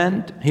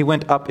 and he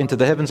went up into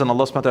the heavens and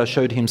Allah subhanahu wa ta'ala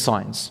showed him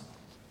signs.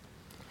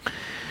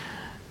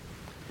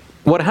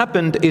 What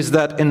happened is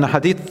that in the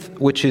hadith,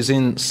 which is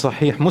in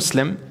Sahih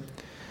Muslim,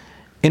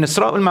 in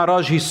Isra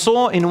al-Mi'raj, he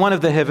saw in one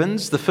of the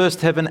heavens, the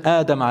first heaven,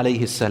 Adam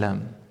alayhi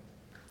salam.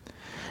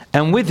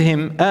 And with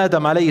him,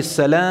 Adam alayhi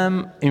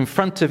salam, in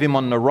front of him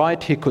on the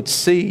right, he could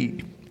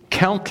see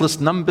countless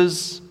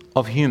numbers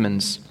of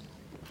humans.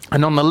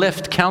 And on the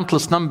left,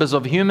 countless numbers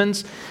of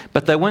humans,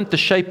 but they weren't the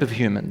shape of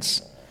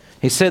humans.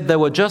 He said they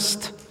were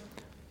just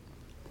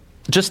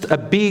a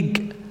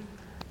big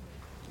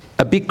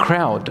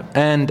crowd,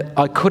 and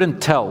I couldn't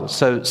tell.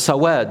 So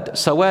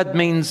sawad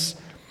means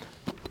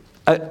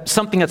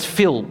something that's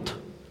filled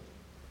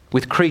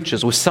with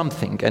creatures, with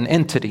something, an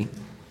entity.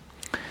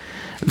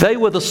 They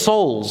were the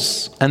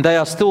souls, and they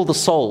are still the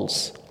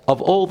souls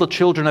of all the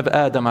children of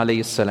Adam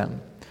alayhi salam.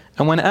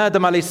 And when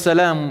Adam alayhi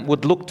salam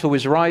would look to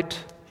his right,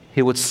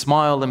 he would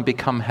smile and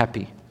become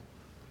happy.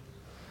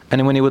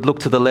 And when he would look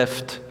to the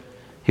left,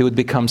 he would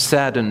become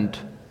saddened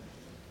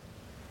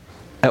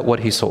at what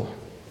he saw.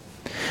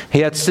 He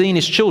had seen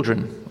his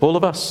children, all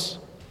of us.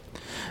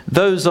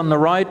 Those on the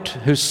right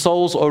whose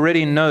souls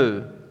already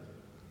know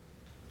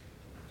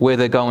where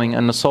they're going,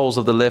 and the souls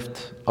of the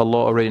left,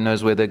 Allah already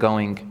knows where they're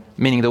going.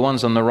 Meaning the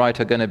ones on the right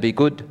are going to be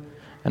good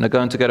and are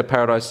going to go to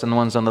paradise, and the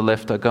ones on the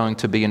left are going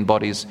to be in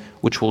bodies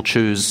which will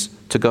choose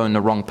to go in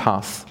the wrong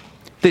path.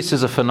 This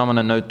is a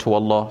phenomenon known to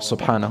Allah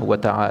subhanahu wa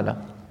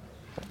ta'ala.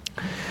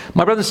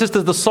 My brothers and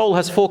sisters, the soul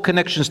has 4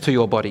 connections to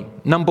your body.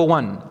 Number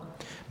 1,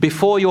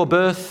 before your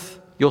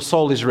birth, your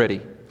soul is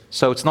ready.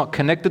 So it's not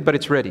connected, but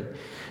it's ready.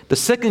 The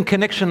second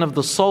connection of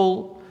the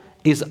soul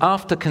is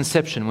after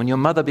conception, when your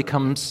mother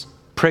becomes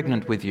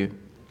pregnant with you.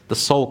 The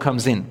soul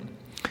comes in.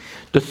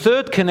 The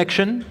third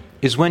connection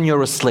is when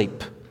you're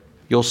asleep.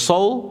 Your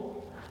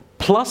soul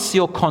plus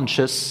your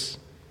conscious,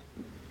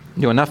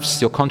 your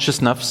nafs, your conscious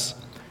nafs,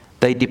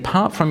 they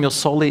depart from your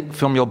soul,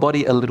 from your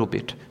body a little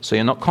bit. So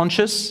you're not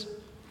conscious,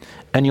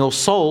 and your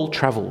soul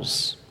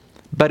travels,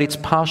 but it's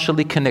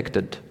partially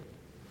connected.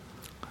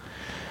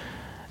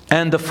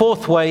 And the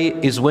fourth way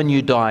is when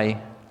you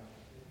die.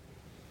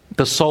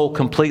 The soul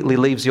completely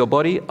leaves your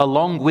body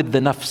along with the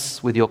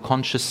nafs, with your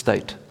conscious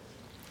state.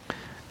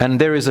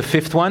 And there is a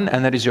fifth one,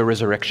 and that is your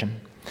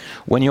resurrection.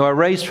 When you are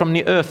raised from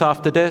the earth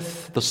after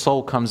death, the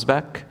soul comes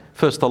back.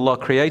 First Allah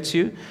creates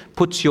you,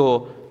 puts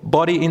your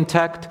body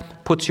intact,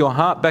 puts your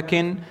heart back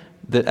in,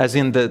 as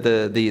in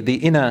the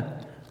inner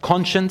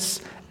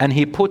conscience, and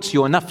He puts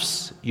your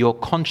nafs, your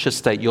conscious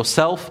state,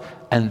 yourself,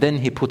 and then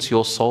He puts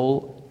your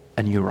soul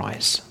and you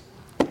rise.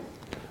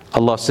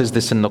 Allah says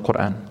this in the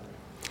Quran.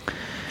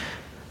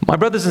 My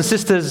brothers and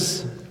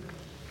sisters,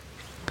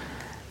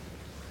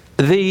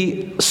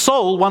 the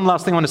soul, one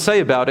last thing I want to say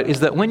about it,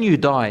 is that when you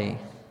die,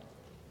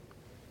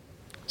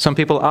 some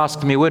people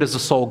ask me, where does the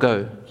soul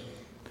go?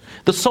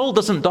 The soul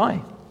doesn't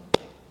die.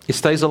 it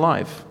stays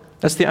alive.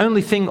 That's the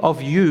only thing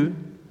of you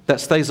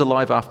that stays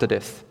alive after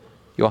death.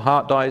 Your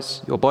heart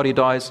dies, your body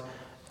dies,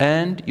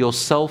 and your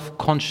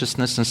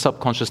self-consciousness and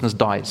subconsciousness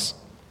dies.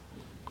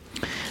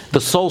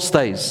 The soul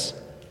stays.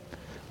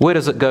 Where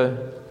does it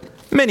go?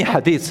 Many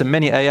hadiths and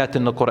many ayat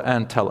in the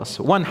Quran tell us.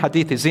 One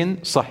hadith is in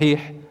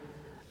Sahih,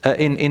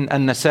 in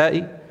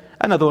An-Nasa'i.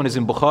 Another one is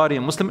in Bukhari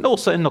and Muslim, and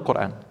also in the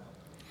Quran.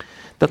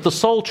 That the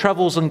soul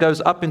travels and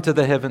goes up into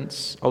the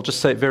heavens. I'll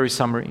just say it very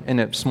summary, in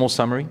a small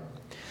summary.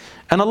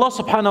 And Allah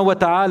subhanahu wa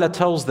ta'ala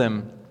tells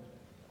them,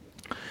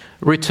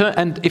 return,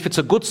 and if it's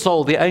a good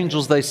soul, the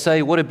angels, they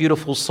say, what a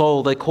beautiful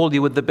soul. They call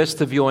you with the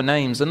best of your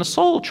names. And the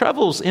soul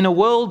travels in a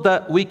world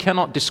that we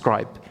cannot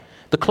describe.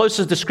 The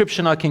closest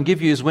description I can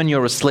give you is when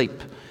you're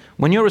asleep.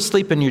 When you're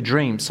asleep and you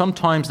dream,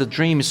 sometimes the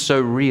dream is so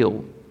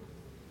real.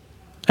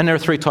 And there are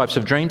 3 types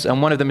of dreams,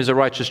 and one of them is a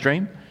righteous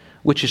dream,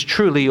 which is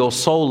truly your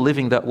soul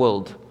living that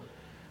world.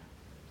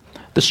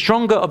 The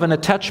stronger of an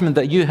attachment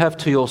that you have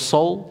to your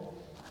soul,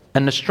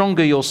 and the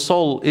stronger your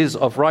soul is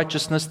of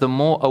righteousness, the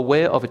more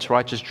aware of its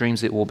righteous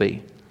dreams it will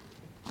be.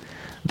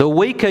 The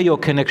weaker your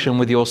connection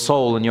with your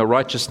soul and your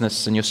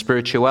righteousness and your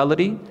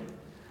spirituality,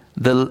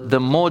 the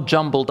more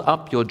jumbled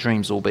up your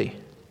dreams will be.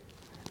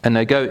 And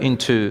they go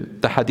into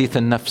the hadith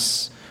and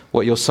nafs,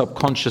 what your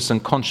subconscious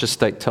and conscious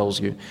state tells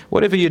you.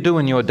 Whatever you do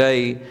in your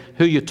day,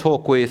 who you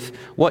talk with,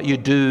 what you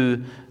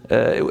do,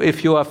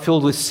 if you are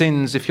filled with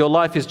sins, if your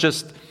life is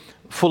just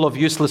full of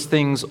useless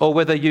things, or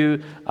whether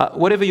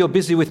whatever you're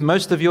busy with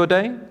most of your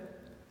day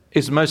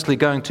is mostly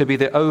going to be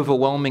the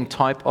overwhelming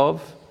type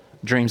of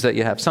dreams that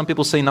you have. Some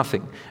people see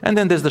nothing. And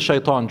then there's the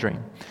shaitan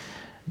dream.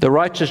 The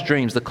righteous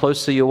dreams, the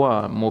closer you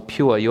are, more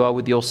pure you are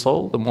with your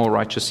soul, the more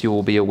righteous you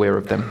will be aware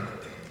of them.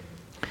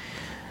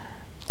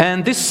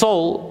 And this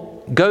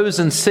soul goes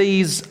and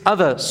sees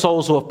other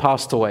souls who have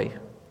passed away.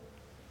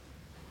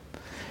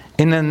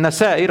 In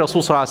An-Nasa'i,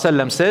 Rasul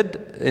said,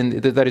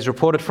 that is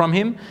reported from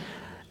him,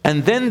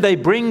 and then they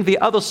bring the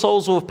other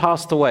souls who have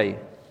passed away,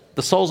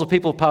 the souls of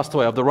people who passed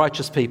away, of the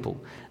righteous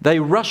people. They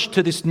rush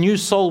to this new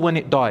soul when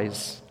it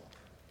dies.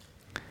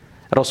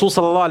 Rasul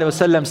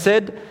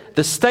said,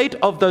 the state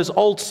of those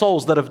old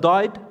souls that have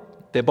died,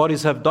 their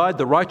bodies have died,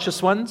 the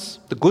righteous ones,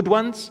 the good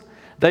ones,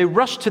 they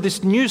rush to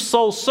this new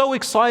soul so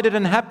excited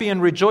and happy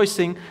and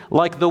rejoicing,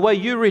 like the way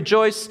you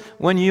rejoice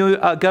when you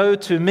go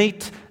to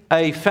meet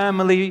a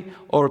family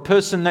or a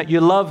person that you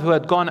love who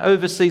had gone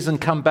overseas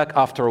and come back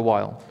after a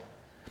while.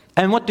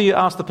 And what do you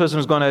ask the person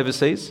who's gone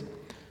overseas?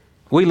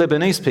 We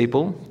Lebanese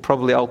people,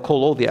 probably I'll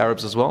call all the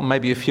Arabs as well,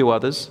 maybe a few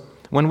others.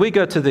 When we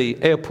go to the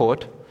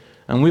airport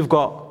and we've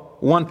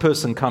got one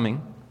person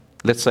coming,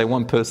 let's say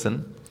one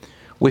person,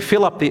 we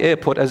fill up the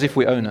airport as if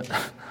we own it.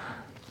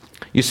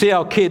 You see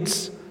our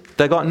kids,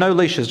 they got no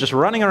leashes, just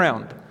running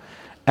around.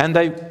 And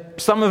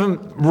some of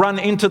them run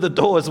into the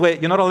doors where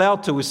you're not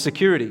allowed to with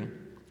security.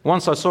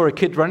 Once I saw a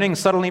kid running,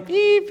 suddenly,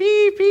 beep,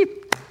 beep,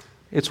 beep.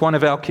 It's one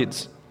of our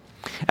kids.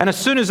 And as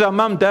soon as our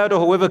mum, dad,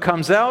 or whoever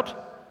comes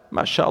out,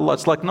 mashallah,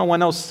 it's like no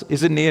one else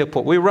is in the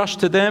airport. We rush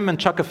to them and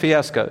chuck a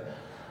fiasco.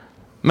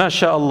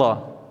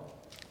 Mashallah.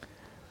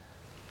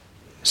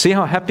 See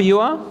how happy you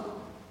are?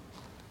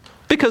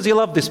 Because you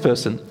love this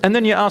person. And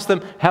then you ask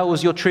them, how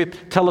was your trip?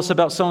 Tell us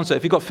about so-and-so.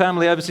 If you've got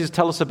family overseas,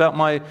 tell us about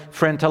my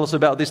friend, tell us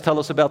about this, tell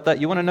us about that.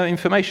 You want to know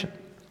information.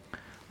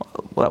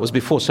 Well, that was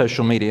before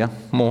social media,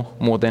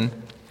 more then.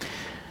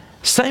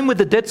 Same with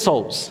the dead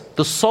souls.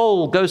 The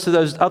soul goes to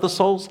those other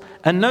souls,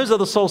 and those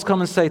other souls come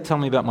and say, tell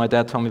me about my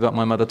dad, tell me about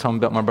my mother, tell me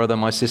about my brother,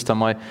 my sister,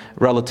 my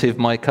relative,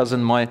 my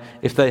cousin,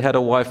 if they had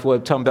a wife, well,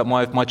 tell me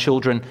about my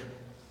children,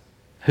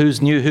 who's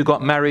new, who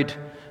got married,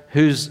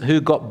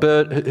 who got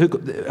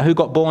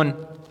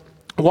born.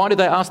 Why do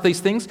they ask these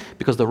things?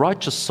 Because the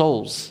righteous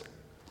souls,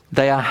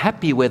 they are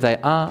happy where they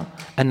are,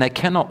 and they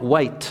cannot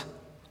wait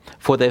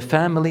for their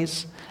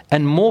families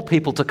and more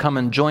people to come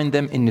and join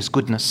them in this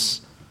goodness.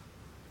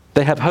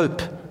 They have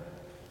hope.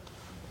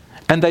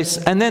 And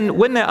then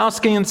when they're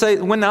asking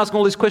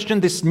all these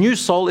questions, this new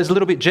soul is a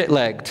little bit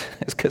jet-lagged.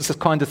 It's this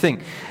kind of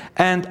thing.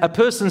 And a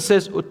person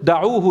says,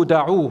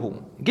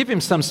 da'uhu. Give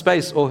him some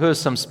space or her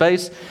some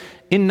space.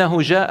 إِنَّهُ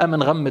جَاءَ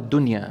مِنْ غَمِّ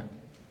الدُّنْيَا.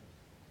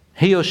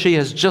 He or she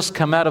has just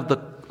come out of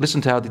the, listen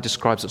to how he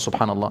describes it,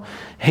 subhanAllah.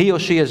 He or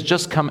she has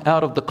just come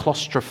out of the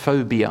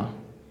claustrophobia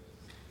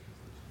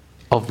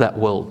of that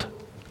world.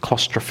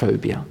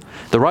 Claustrophobia.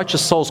 The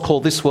righteous souls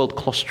call this world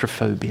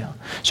claustrophobia.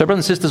 So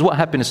brothers and sisters, what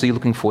happiness are you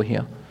looking for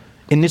here?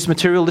 In this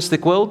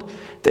materialistic world,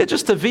 they're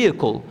just a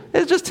vehicle.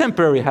 They're just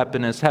temporary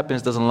happiness.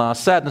 Happiness doesn't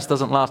last. Sadness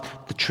doesn't last.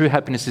 The true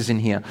happiness is in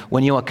here,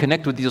 when you are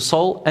connected with your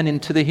soul and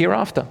into the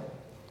hereafter.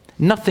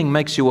 Nothing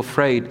makes you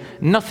afraid.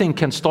 Nothing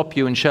can stop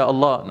you,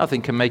 inshaAllah.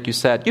 Nothing can make you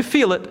sad. You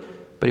feel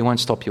it, but it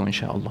won't stop you,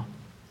 inshaAllah.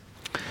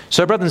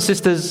 So brothers and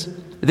sisters,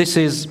 this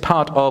is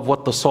part of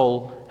what the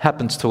soul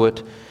happens to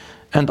it,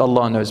 and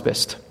Allah knows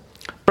best.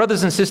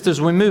 Brothers and sisters,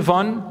 we move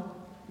on.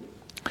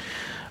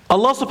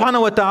 Allah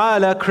subhanahu wa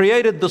ta'ala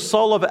created the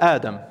soul of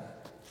Adam.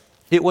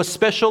 It was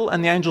special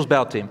and the angels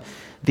bowed to him.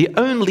 The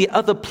only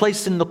other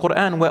place in the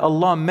Quran where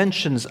Allah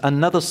mentions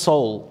another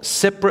soul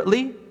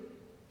separately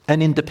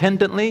and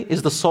independently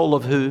is the soul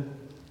of who?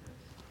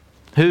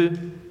 Who?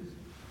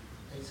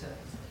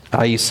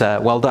 Isa.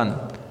 Well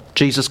done.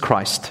 Jesus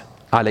Christ,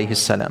 alayhi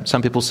salam.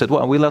 Some people said,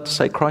 well, are we allowed to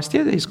say Christ?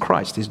 Yeah, he's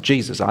Christ. He's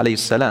Jesus, alayhi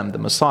salam, the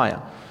Messiah.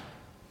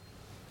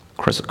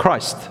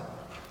 Christ,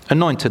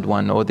 anointed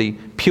one, or the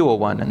pure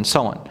one, and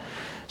so on.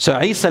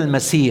 So Isa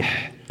al-Masih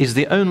is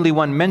the only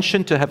one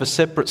mentioned to have a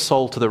separate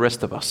soul to the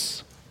rest of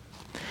us.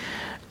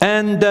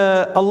 And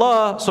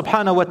Allah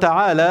subhanahu wa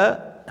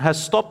ta'ala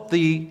has stopped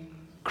the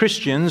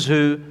Christians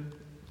who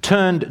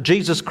turned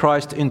Jesus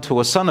Christ into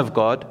a son of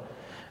God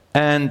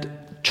and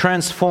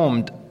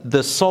transformed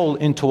the soul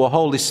into a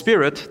Holy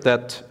Spirit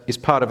that is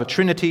part of a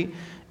Trinity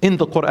in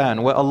the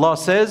Quran, where Allah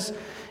says,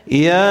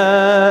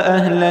 يا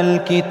أهل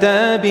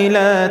الكتاب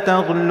لا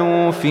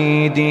تغلوا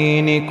في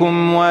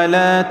دينكم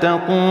ولا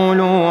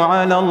تقولوا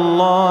على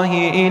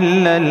الله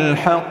إلا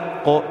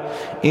الحق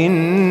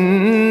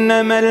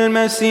إنما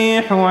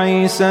المسيح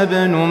عيسى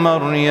بن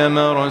مريم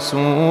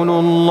رسول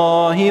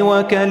الله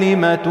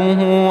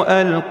وكلمته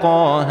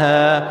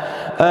ألقاها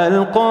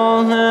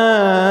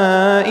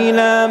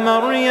إلى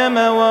مريم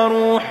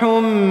وروح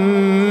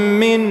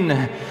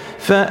منه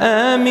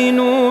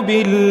فآمنوا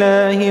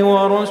بالله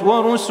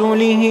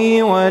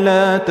ورسله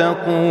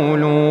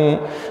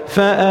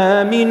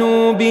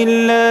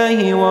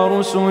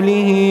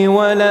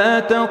ولا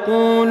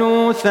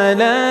تقولوا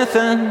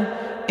ثلاثة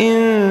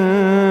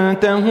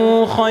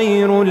انتهوا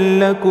خير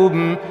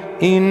لكم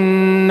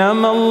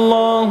إنما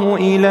الله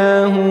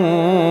إله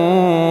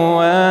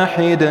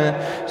واحد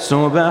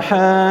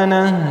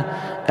سبحانه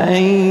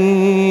أن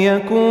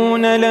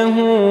يكون له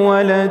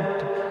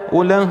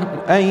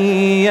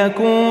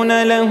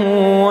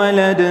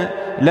ولد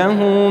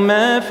له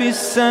ما في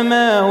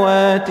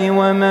السماوات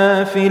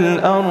وما في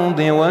الأرض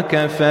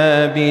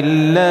وكفى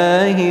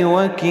بالله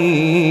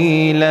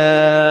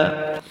وكيلا.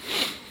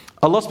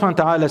 Allah subhanahu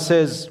wa ta'ala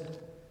says,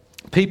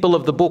 people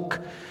of the book,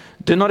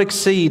 do not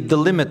exceed the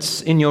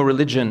limits in your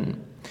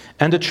religion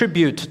and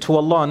attribute to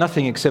Allah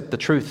nothing except the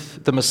truth.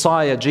 The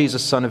Messiah,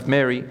 Jesus, son of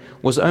Mary,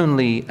 was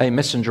only a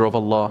messenger of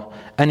Allah,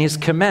 and his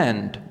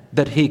command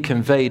that he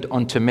conveyed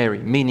unto Mary,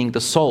 meaning the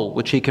soul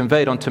which he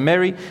conveyed unto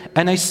Mary,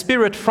 and a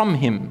spirit from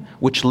him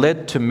which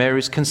led to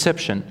Mary's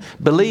conception.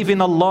 Believe in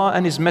Allah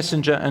and his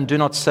messenger, and do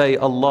not say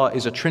Allah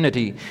is a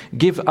trinity.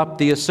 Give up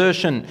the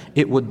assertion,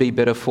 it would be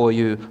better for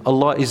you.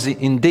 Allah is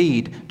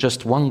indeed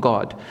just one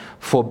God.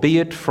 Far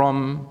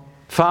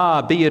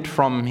be it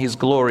from his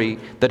glory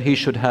that he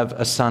should have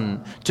a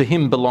son. To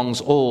him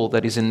belongs all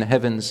that is in the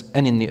heavens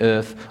and in the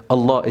earth.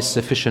 Allah is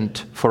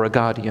sufficient for a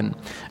guardian.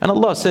 And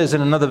Allah says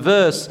in another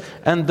verse,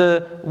 and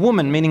the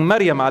woman, meaning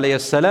Maryam alayhi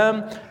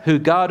salam, who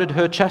guarded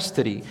her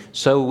chastity,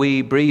 so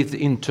we breathed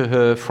into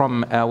her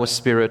from our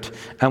spirit,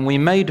 and we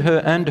made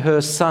her and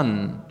her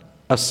son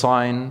a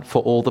sign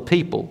for all the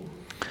people.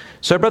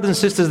 So brothers and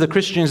sisters, the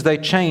Christians, they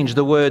changed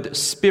the word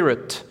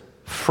spirit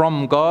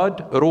from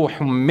God,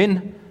 ruhum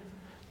min,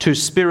 to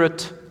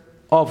spirit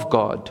of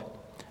God.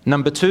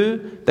 Number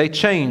two, they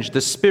changed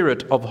the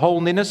spirit of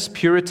holiness,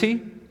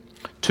 purity,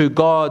 to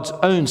God's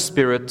own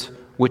spirit,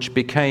 which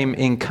became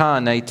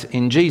incarnate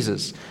in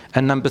Jesus.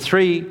 And number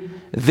three,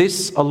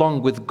 this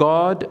along with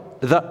God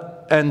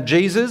and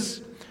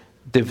Jesus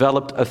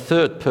developed a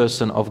third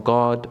person of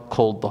God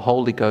called the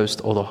Holy Ghost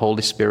or the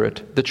Holy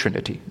Spirit, the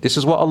Trinity. This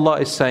is what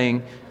Allah is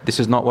saying. This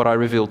is not what I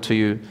revealed to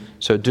you,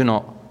 so do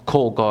not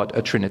call God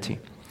a Trinity.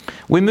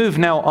 We move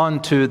now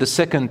on to the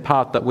second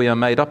part that we are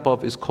made up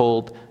of, is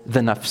called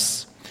the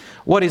Nafs.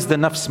 What is the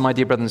Nafs, my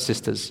dear brothers and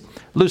sisters?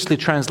 Loosely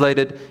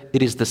translated,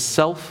 it is the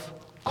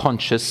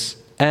self-conscious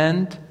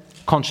and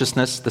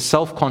consciousness, the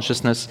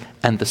self-consciousness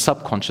and the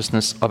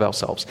subconsciousness of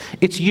ourselves.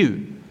 It's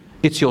you,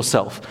 it's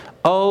yourself.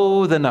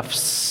 Oh, the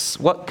Nafs.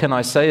 What can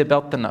I say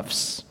about the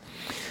Nafs?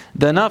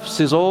 The Nafs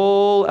is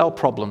all our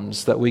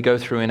problems that we go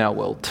through in our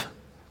world.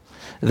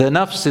 The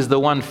Nafs is the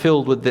one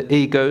filled with the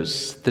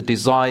egos, the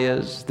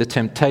desires, the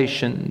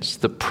temptations,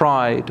 the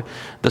pride,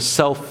 the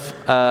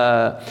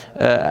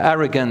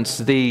self-arrogance,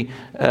 the,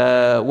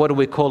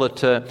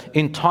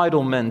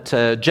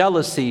 entitlement,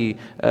 jealousy,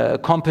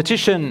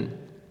 competition.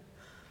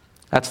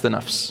 That's the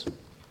Nafs.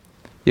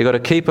 You've got to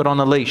keep it on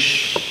a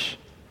leash.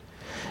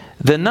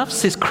 The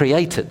Nafs is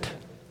created.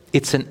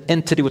 It's an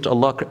entity which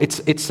Allah,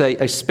 it's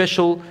a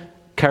special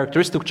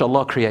characteristic which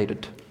Allah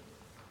created.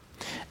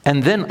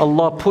 And then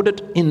Allah put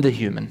it in the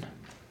human.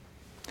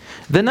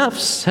 The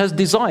Nafs has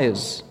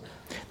desires.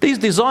 These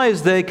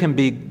desires, they can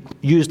be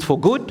used for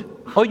good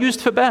or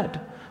used for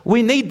bad.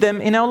 We need them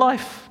in our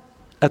life.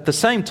 At the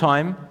same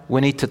time,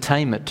 we need to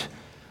tame it.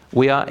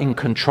 We are in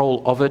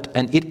control of it,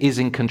 and it is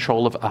in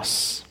control of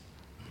us.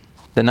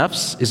 The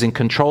Nafs is in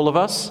control of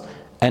us,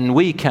 and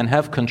we can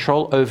have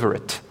control over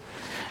it.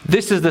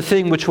 This is the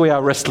thing which we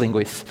are wrestling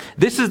with.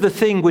 This is the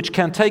thing which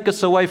can take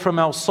us away from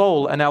our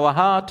soul and our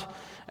heart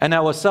and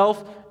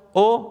ourself,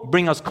 or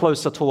bring us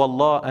closer to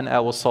Allah and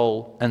our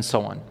soul, and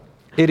so on.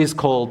 It is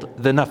called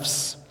the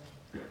Nafs.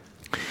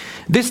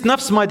 This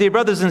Nafs, my dear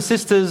brothers and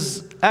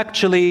sisters,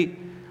 actually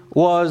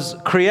was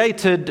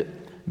created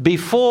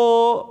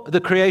before the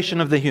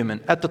creation of the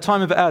human, at the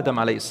time of Adam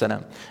alayhi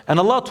salam. And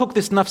Allah took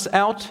this nafs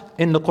out.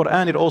 In the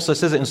Quran, it also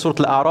says it in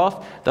Surah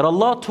Al-A'raf, that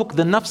Allah took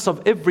the nafs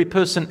of every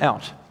person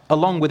out,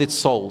 along with its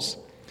souls.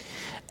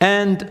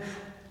 And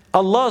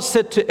Allah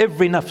said to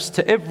every nafs,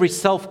 to every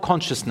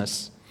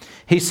self-consciousness,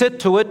 He said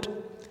to it,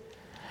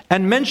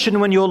 and mention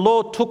when your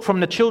Lord took from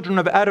the children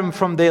of Adam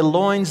from their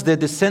loins their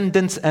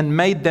descendants and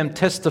made them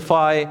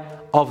testify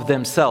of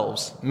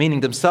themselves,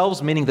 meaning the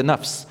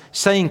nafs,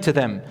 saying to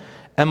them,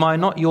 am I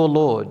not your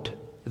Lord?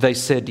 They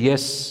said,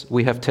 yes,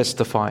 we have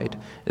testified.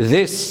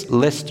 This,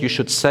 lest you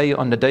should say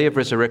on the day of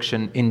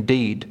resurrection,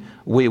 indeed,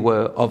 we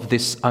were of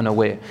this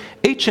unaware.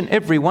 Each and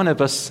every one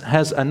of us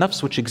has a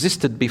nafs which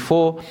existed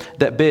before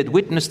that bared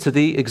witness to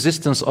the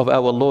existence of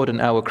our Lord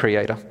and our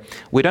Creator.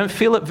 We don't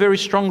feel it very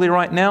strongly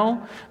right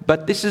now,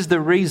 but this is the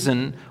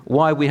reason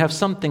why we have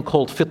something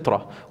called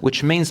fitrah,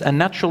 which means a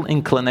natural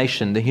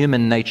inclination, the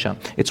human nature.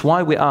 It's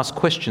why we ask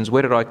questions.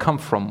 Where did I come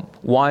from?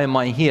 Why am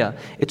I here?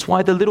 It's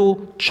why the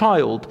little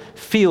child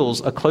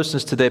feels a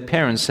closeness to their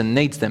parents and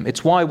needs them.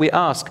 It's why we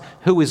ask,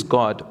 who is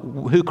God?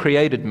 Who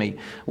created me?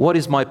 What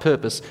is my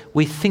purpose?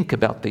 We think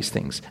about these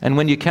things. And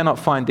when you cannot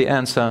find the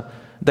answer,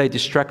 they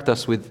distract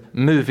us with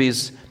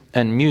movies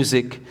and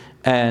music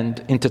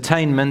and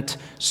entertainment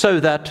so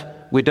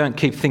that we don't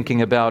keep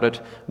thinking about it.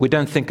 We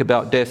don't think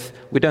about death.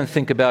 We don't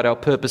think about our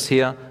purpose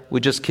here. We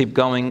just keep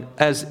going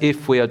as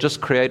if we are just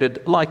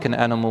created like an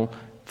animal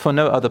for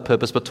no other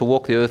purpose but to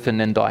walk the earth and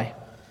then die.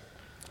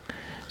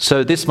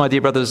 So this, my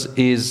dear brothers,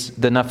 is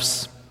the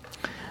nafs.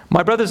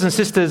 My brothers and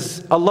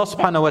sisters, Allah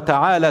subhanahu wa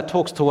ta'ala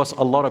talks to us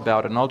a lot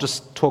about it, and I'll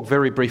just talk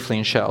very briefly,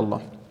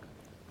 inshaAllah.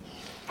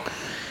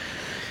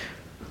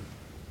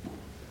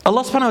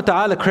 Allah subhanahu wa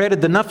ta'ala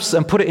created the nafs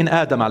and put it in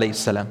Adam alayhi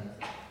salam.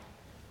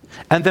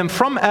 And then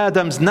from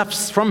Adam's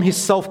nafs, from his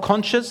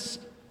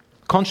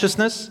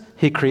self-consciousness,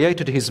 he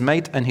created his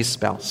mate and his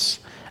spouse.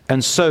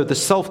 And so the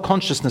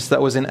self-consciousness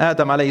that was in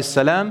Adam alayhi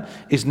salam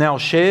is now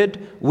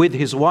shared with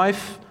his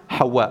wife,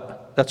 Hawa.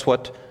 That's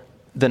what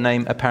the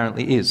name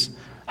apparently is.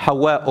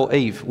 Hawa or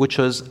Eve, which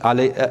was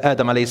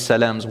Adam alayhi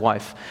salam's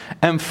wife.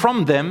 And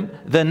from them,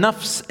 the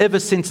nafs ever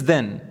since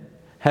then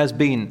has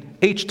been,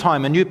 each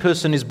time a new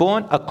person is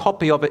born, a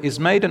copy of it is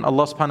made, and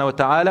Allah subhanahu wa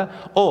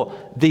ta'ala,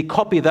 or the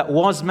copy that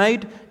was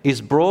made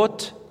is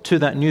brought to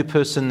that new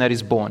person that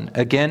is born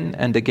again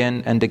and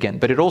again and again.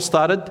 But it all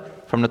started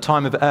from the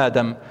time of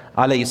Adam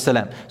alayhi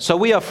salam. So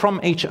we are from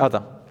each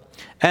other.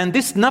 And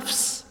this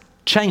nafs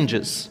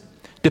changes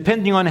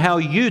depending on how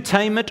you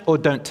tame it or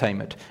don't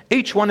tame it.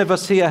 Each one of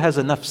us here has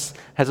a nafs,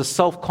 has a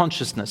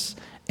self-consciousness.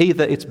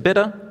 Either it's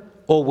better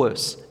or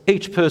worse.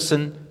 Each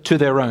person to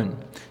their own.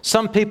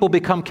 Some people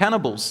become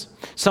cannibals.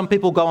 Some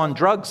people go on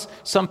drugs.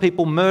 Some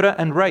people murder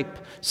and rape.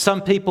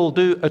 Some people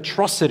do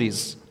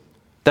atrocities.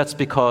 That's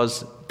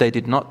because they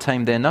did not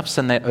tame their nafs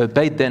and they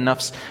obeyed their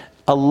nafs.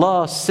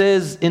 Allah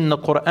says in the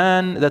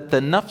Quran that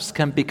the nafs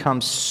can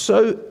become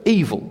so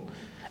evil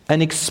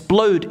and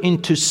explode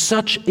into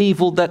such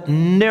evil that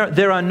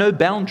there are no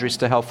boundaries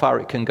to how far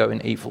it can go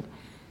in evil.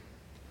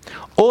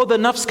 Or the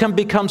nafs can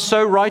become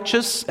so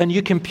righteous and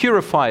you can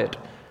purify it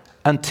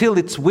until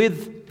it's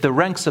with the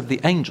ranks of the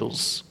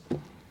angels.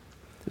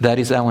 That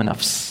is our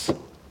nafs.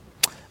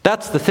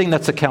 That's the thing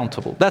that's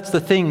accountable. That's the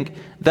thing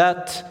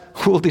that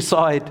will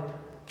decide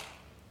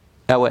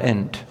our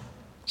end.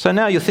 So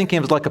now you're thinking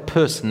of it like a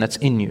person that's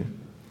in you,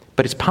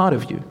 but it's part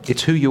of you.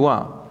 It's who you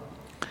are.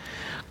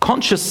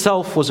 Conscious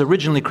self was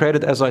originally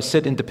created, as I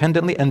said,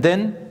 independently, and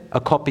then a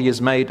copy is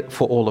made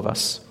for all of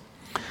us.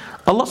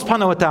 Allah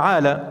subhanahu wa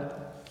ta'ala,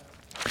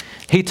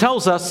 He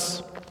tells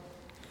us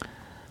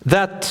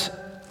that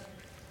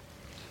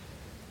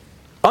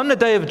on the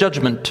day of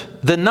judgment,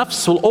 the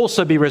nafs will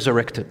also be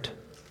resurrected.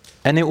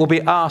 And it will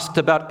be asked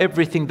about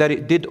everything that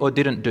it did or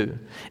didn't do.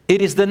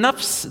 It is the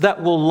nafs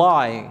that will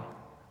lie.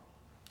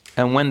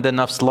 And when the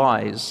nafs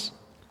lies,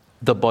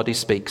 the body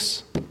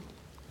speaks.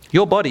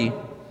 Your body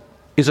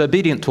is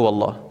obedient to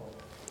Allah.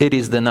 It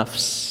is the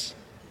nafs.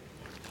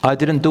 I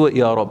didn't do it,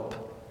 Ya Rabb.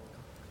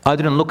 I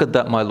didn't look at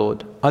that, my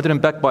Lord. I didn't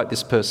backbite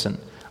this person.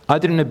 I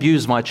didn't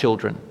abuse my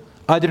children.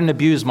 I didn't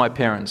abuse my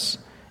parents.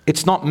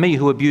 It's not me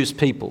who abused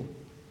people.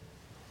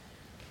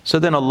 So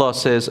then Allah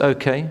says,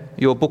 okay,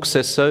 your book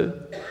says so.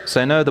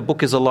 Say, no, the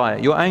book is a liar.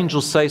 Your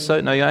angels say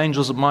so. No,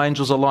 my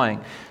angels are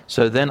lying.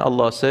 So then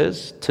Allah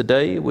says,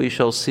 today we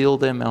shall seal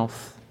their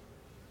mouth.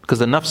 Because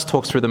the nafs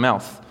talks through the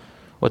mouth.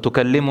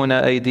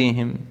 وَتُكَلِّمُنَا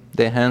أَيْدِيهِمْ.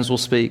 Their hands will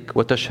speak.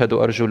 وَتَشْهَدُ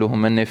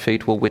أَرْجُلُهُمْ. And their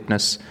feet will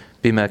witness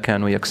بِمَا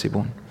كَانُوا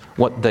يَكْسِبُونَ.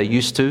 What they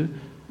used to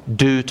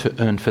do to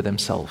earn for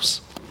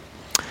themselves.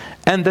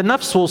 And the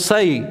nafs will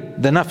say,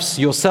 the nafs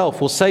yourself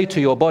will say to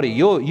your body,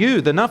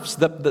 you, the nafs,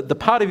 the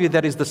part of you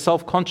that is the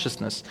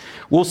self-consciousness,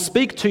 will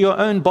speak to your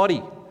own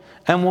body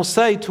and will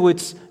say to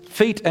its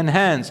feet and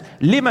hands,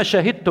 لِمَا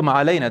شَهِدْتُمْ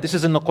عَلَيْنَا. This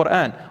is in the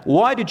Quran.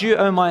 Why did you,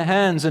 O my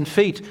hands and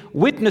feet,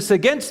 witness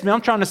against me?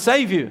 I'm trying to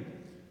save you.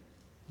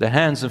 The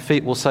hands and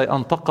feet will say,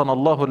 أَنْطَقَنَا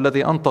اللَّهُ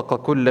الَّذِي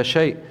أَنْطَقَ كُلَّ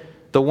شَيْءٍ.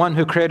 The one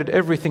who created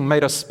everything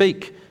made us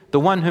speak. The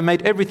one who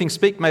made everything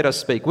speak made us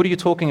speak. What are you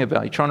talking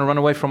about? You're trying to run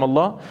away from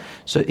Allah?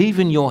 So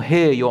even your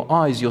hair, your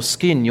eyes, your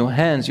skin, your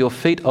hands, your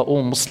feet are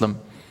all Muslim.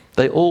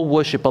 They all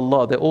worship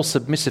Allah. They're all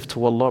submissive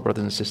to Allah,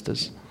 brothers and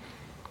sisters.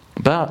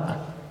 But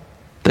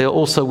they are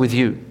also with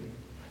you.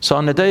 So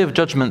on the Day of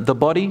Judgment, the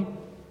body,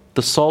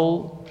 the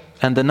soul,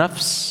 and the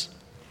nafs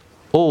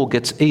all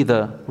gets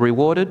either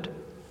rewarded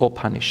or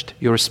punished.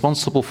 You're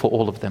responsible for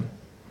all of them.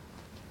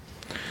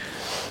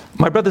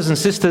 My brothers and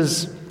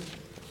sisters,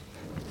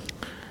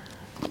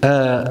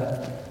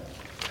 the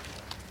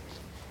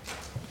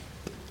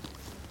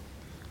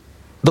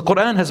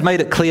Quran has made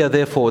it clear,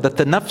 therefore, that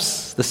the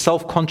nafs, the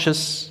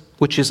self-conscious,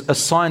 which is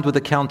assigned with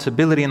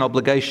accountability and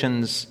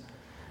obligations,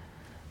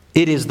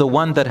 it is the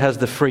one that has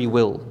the free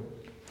will.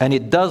 And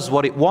it does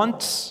what it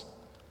wants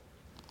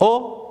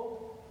or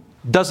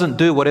doesn't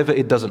do whatever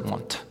it doesn't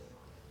want.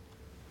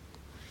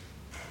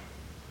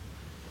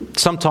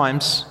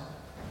 Sometimes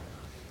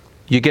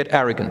you get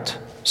arrogant.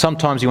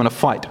 Sometimes you want to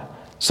fight.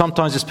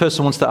 Sometimes this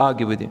person wants to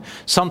argue with you.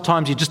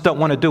 Sometimes you just don't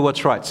want to do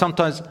what's right.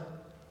 Sometimes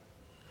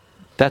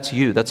that's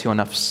you, that's your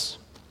nafs.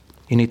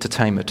 You need to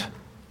tame it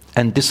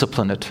and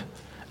discipline it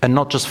and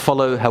not just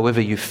follow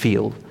however you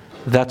feel.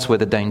 That's where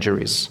the danger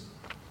is.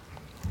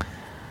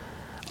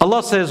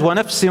 Allah says,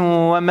 وَنَفْسٍ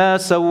وَمَا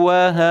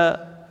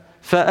سَوَّاهَا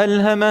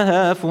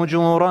فَأَلْهَمَهَا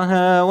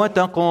فُجُورَهَا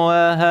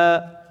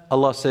وَتَقْوَاهَا.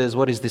 Allah says,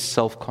 what is this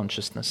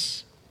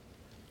self-consciousness?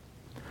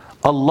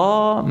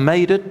 Allah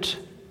made it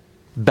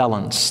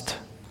balanced.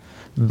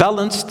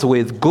 Balanced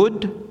with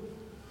good,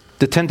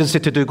 the tendency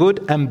to do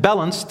good, and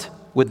balanced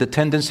with the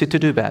tendency to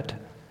do bad.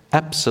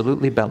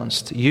 Absolutely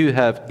balanced. You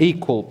have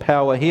equal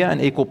power here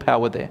and equal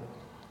power there.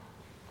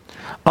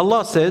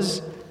 Allah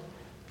says,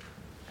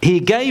 He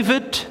gave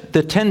it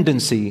the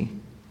tendency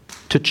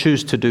to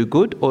choose to do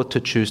good or to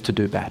choose to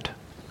do bad.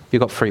 You've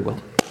got free will.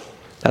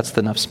 That's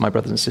the nafs, my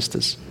brothers and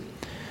sisters.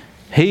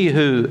 He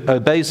who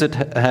obeys it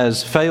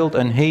has failed,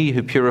 and he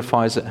who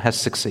purifies it has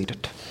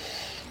succeeded.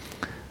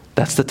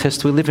 That's the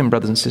test we live in,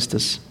 brothers and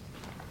sisters.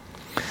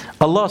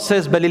 Allah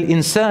says, بَلِ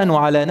الْإِنسَانُ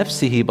عَلَى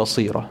نَفْسِهِ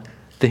بَصِيرًا.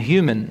 The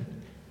human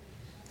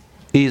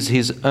is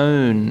his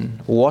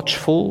own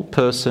watchful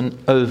person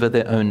over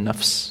their own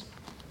nafs.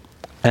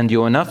 And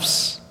your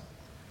nafs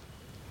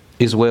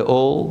is where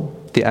all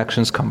the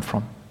actions come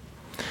from.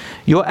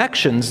 Your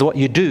actions, what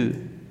you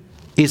do,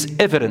 is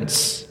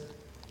evidence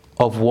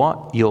of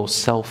what your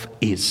self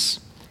is.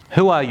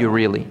 Who are you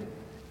really?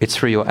 It's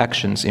through your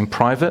actions in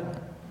private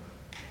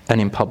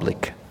and in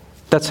public.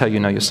 That's how you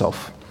know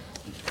yourself.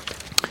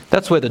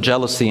 That's where the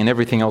jealousy and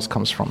everything else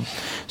comes from.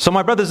 So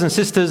my brothers and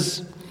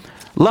sisters,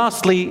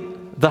 lastly,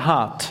 the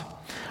heart.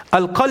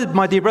 Al-qalb,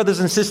 my dear brothers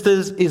and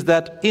sisters, is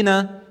that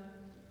inner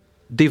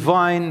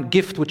divine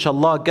gift which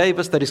Allah gave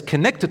us that is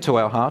connected to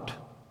our heart.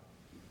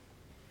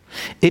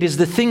 It is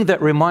the thing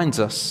that reminds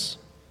us.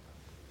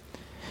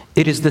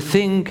 It is the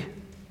thing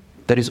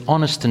that is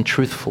honest and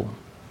truthful.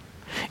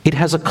 It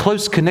has a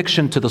close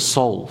connection to the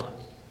soul,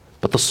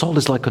 but the soul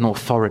is like an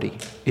authority.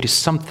 It is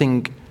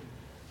something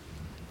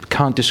you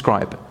can't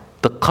describe.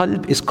 The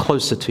qalb is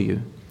closer to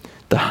you.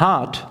 The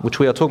heart, which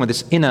we are talking about,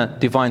 this inner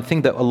divine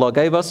thing that Allah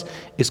gave us,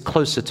 is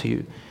closer to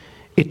you.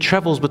 It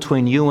travels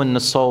between you and the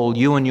soul,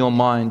 you and your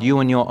mind, you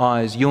and your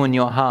eyes, you and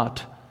your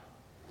heart.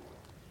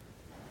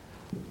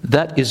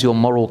 That is your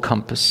moral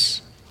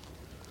compass.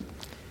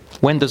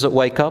 When does it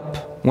wake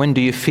up? When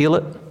do you feel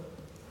it?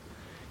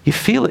 You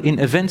feel it in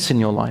events in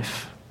your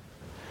life.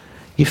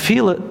 You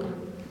feel it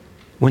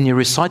when you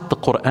recite the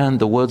Quran,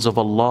 the words of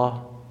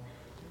Allah,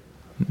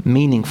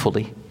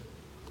 meaningfully,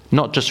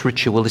 not just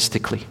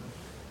ritualistically.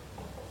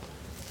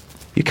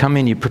 You come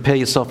in, you prepare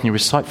yourself, and you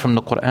recite from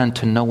the Quran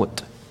to know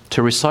it,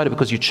 to recite it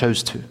because you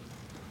chose to.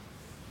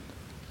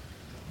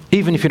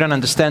 Even if you don't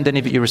understand any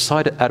of it, you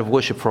recite it out of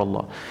worship for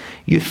Allah.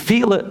 You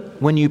feel it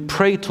when you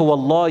pray to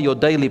Allah your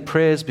daily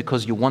prayers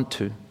because you want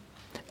to,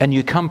 and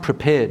you come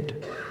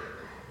prepared.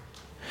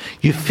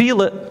 You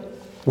feel it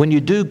when you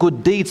do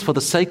good deeds for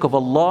the sake of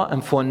Allah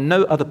and for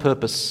no other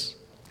purpose.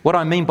 What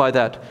I mean by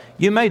that,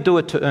 you may do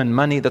it to earn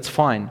money, that's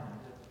fine,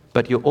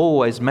 but you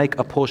always make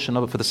a portion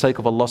of it for the sake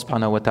of Allah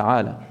subhanahu wa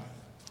ta'ala.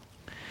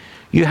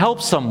 You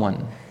help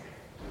someone,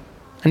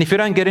 and if you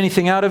don't get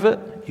anything out of it,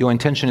 your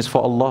intention is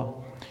for Allah.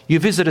 You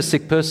visit a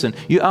sick person,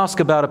 you ask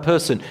about a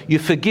person, you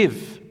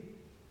forgive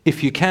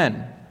if you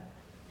can.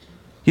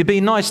 You be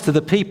nice to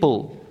the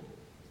people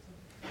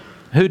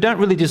who don't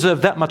really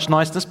deserve that much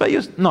niceness, but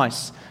you're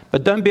nice.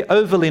 But don't be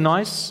overly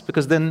nice,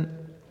 because then,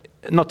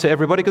 not to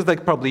everybody, because they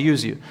could probably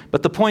use you.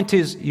 But the point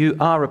is, you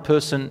are a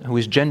person who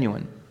is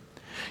genuine.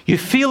 You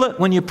feel it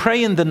when you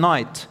pray in the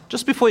night,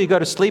 just before you go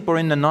to sleep or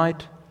in the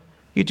night,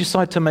 you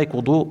decide to make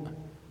wudu,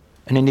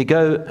 and then you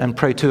go and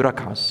pray 2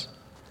 rak'ahs.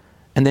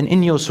 And then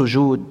in your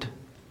sujood,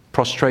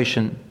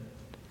 prostration,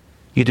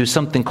 you do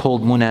something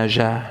called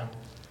munajah.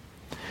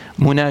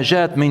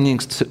 Munajat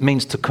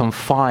means to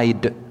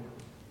confide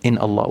in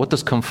Allah. What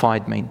does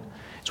confide mean?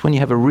 It's when you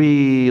have a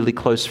really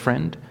close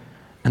friend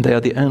and they are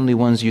the only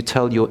ones you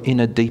tell your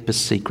inner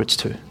deepest secrets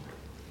to.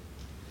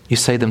 You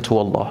say them to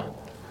Allah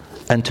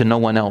and to no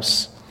one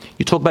else.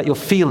 You talk about your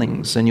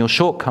feelings and your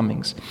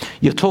shortcomings.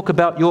 You talk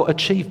about your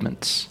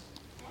achievements.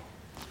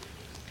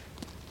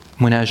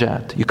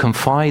 Munajat. You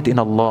confide in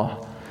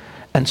Allah.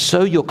 And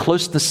so your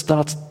closeness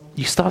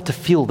you start to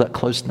feel that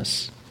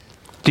closeness.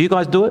 Do you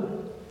guys do it?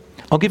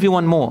 I'll give you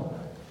one more.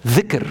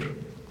 Dhikr.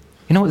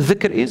 You know what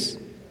dhikr is?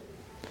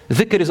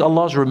 Dhikr is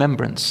Allah's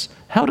remembrance.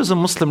 How does a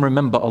Muslim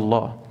remember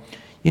Allah?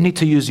 You need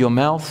to use your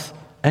mouth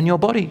and your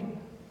body.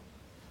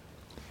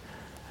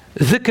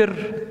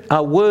 Dhikr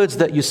are words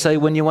that you say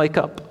when you wake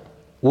up.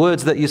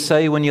 Words that you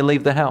say when you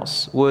leave the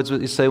house. Words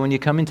that you say when you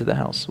come into the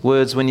house.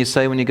 Words when you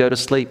say when you go to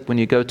sleep, when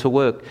you go to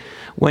work,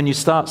 when you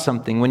start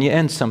something, when you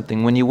end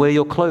something, when you wear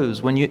your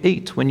clothes, when you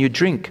eat, when you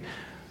drink.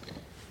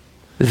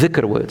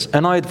 Dhikr words.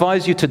 And I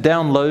advise you to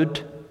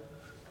download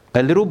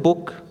a little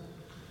book.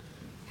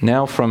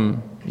 Now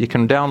you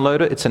can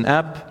download it. It's an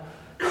app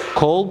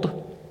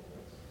called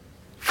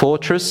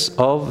Fortress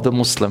of the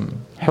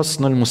Muslim.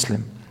 Husn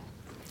al-Muslim.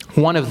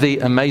 One of the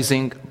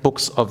amazing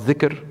books of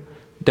dhikr.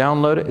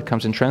 Download it. It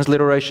comes in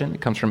transliteration.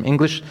 It comes from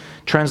English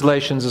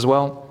translations as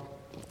well.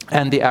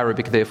 And the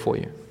Arabic there for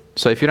you.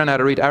 So if you don't know how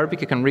to read Arabic,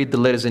 you can read the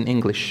letters in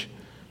English.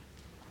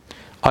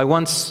 I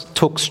once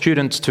took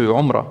students to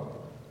Umrah.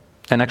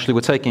 And actually we're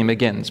taking them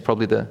again. It's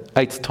probably the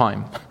 8th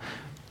time.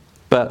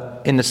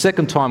 But in the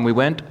 2nd time we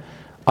went,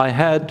 I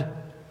had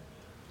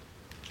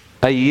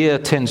a year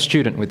 10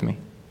 student with me.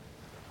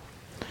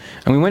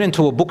 And we went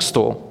into a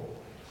bookstore.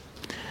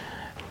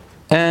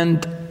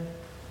 And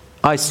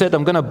I said,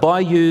 I'm going to buy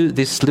you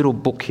this little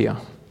book here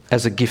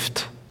as a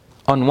gift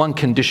on one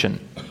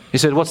condition. He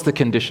said, what's the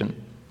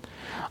condition?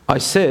 I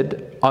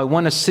said, I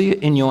want to see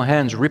it in your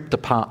hands ripped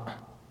apart.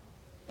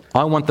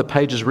 I want the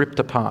pages ripped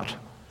apart.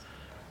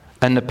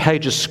 And the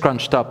pages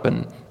scrunched up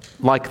and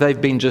like they've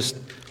been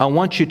I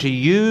want you to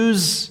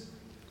use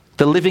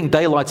the living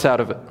daylights out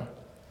of it.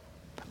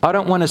 I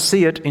don't want to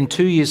see it in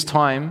 2 years'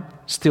 time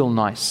still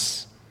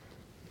nice.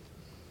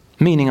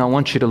 Meaning I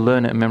want you to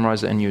learn it and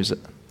memorize it and use it.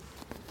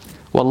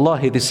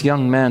 Wallahi, this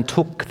young man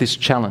took this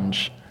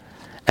challenge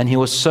and he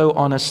was so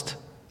honest.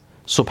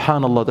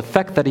 Subhanallah, the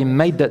fact that he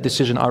made that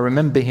decision, I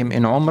remember him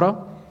in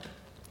Umrah.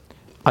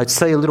 I'd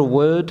say a little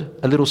word,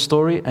 a little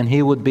story, and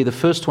he would be the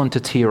first one to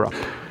tear up.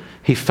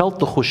 He felt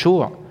the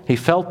khushu', he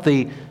felt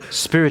the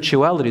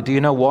spirituality. Do you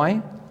know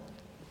why?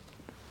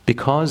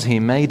 Because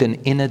he made an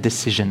inner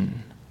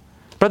decision.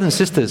 Brothers and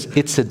sisters,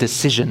 it's a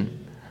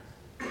decision.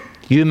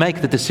 You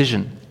make the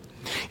decision.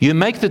 You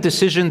make the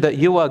decision that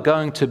you are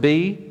going to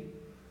be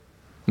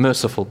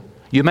merciful.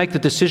 You make the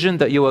decision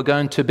that you are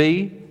going to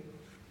be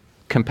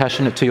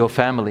compassionate to your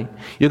family.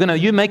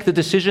 You make the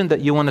decision that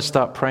you want to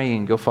start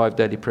praying your 5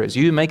 daily prayers.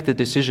 You make the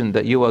decision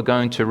that you are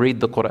going to read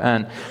the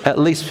Quran at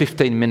least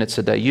 15 minutes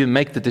a day. You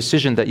make the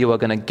decision that you are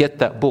going to get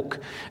that book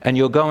and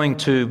you're going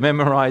to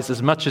memorize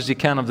as much as you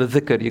can of the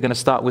dhikr. You're going to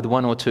start with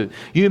 1 or 2.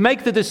 You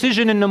make the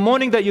decision in the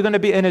morning that you're going to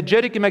be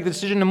energetic. You make the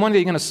decision in the morning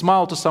that you're going to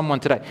smile to someone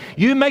today.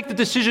 You make the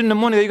decision in the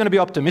morning that you're going to be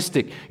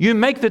optimistic. You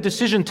make the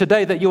decision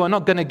today that you are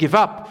not going to give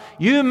up.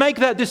 You make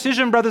that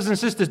decision, brothers and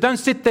sisters. Don't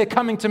sit there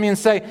coming to me and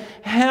say,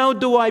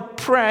 how do I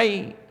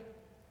pray?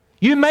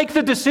 You make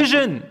the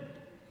decision.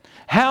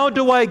 How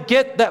do I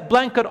get that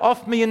blanket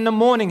off me in the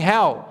morning?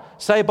 How?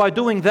 Say by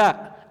doing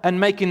that and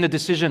making the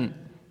decision.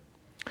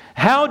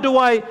 How do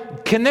I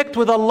connect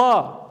with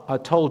Allah? I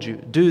told you,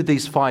 do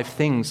these 5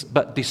 things,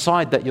 but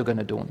decide that you're going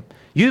to do them.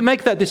 You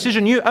make that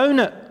decision, you own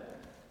it.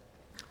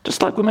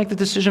 Just like we make the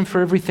decision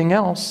for everything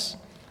else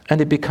and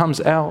it becomes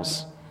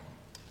ours.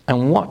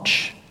 And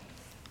watch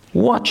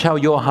how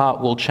your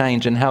heart will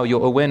change and how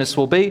your awareness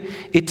will be.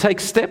 It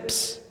takes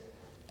steps.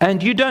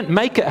 And you don't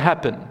make it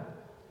happen.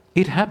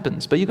 It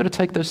happens, but you've got to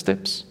take those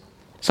steps.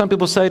 Some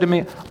people say to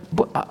me,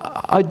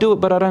 I do it,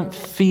 but I don't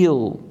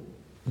feel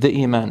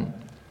the iman.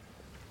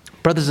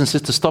 Brothers and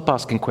sisters, stop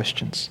asking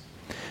questions.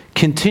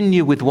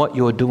 Continue with what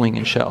you're doing,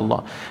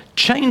 inshallah.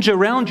 Change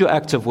around your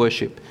act of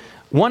worship.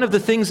 One of the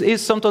things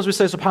is sometimes we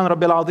say Subhan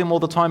Rabbil Azim all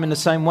the time in the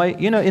same way.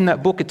 You know, in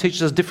that book it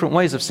teaches us different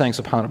ways of saying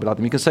Subhan Rabbil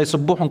Azim. You can say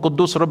Subbuhun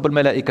Quddus Rabbul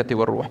Malaikati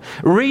wa Ruh.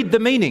 Read the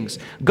meanings.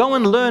 Go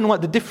and learn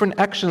what the different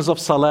actions of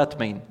salat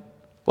mean.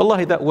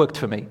 Wallahi, that worked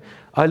for me.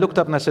 I looked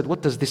up and I said,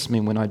 what does this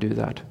mean when I do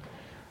that?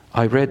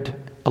 I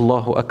read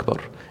Allahu Akbar.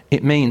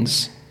 It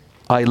means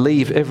I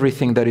leave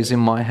everything that is in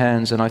my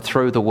hands and I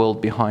throw the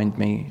world behind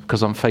me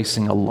because I'm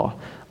facing Allah.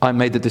 I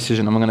made the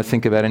decision. I'm not going to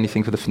think about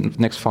anything for the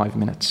next 5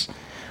 minutes.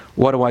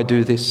 Why do I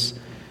do this?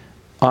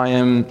 I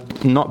am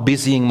not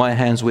busying my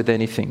hands with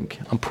anything.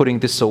 I'm putting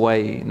this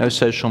away. No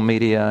social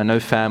media, no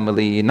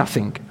family,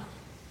 nothing.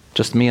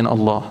 Just me and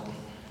Allah.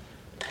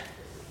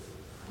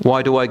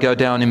 Why do I go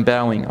down in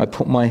bowing? I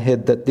put my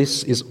head that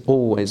this is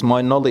always,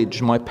 my knowledge,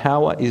 my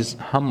power is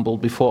humble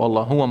before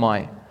Allah. Who am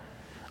I?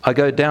 I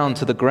go down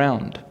to the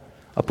ground.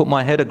 I put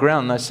my head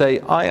aground and I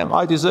say,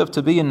 I deserve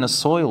to be in the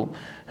soil.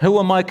 Who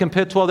am I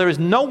compared to Allah? There is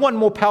no one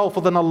more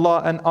powerful than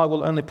Allah, and I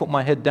will only put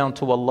my head down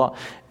to Allah.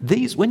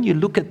 These, when you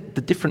look at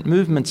the different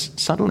movements,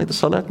 suddenly the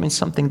salat means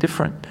something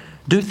different.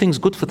 Do things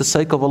good for the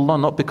sake of Allah,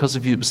 not because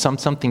of you,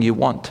 something you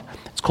want.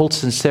 It's called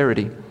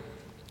sincerity.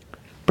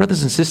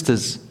 Brothers and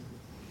sisters,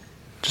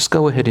 Just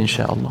go ahead,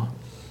 inshallah.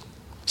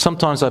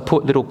 Sometimes I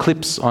put little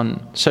clips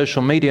on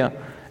social media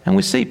and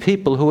we see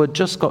people who have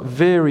just got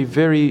very,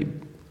 very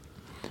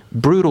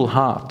brutal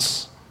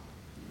hearts.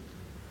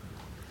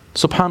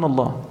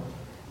 Subhanallah.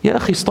 Ya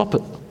akhi, stop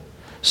it.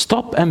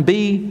 Stop and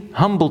be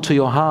humble to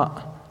your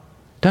heart.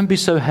 Don't be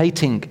so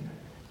hating.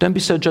 Don't be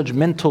so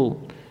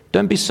judgmental.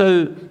 Don't be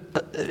so,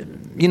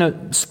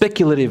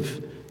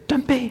 speculative.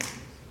 Don't be.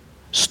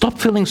 Stop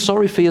feeling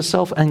sorry for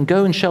yourself and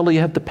go, inshallah, you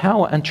have the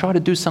power, and try to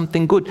do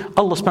something good.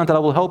 Allah subhanahu wa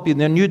ta'ala will help you.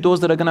 There are new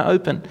doors that are going to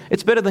open.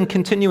 It's better than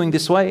continuing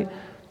this way.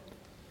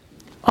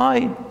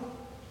 I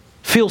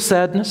feel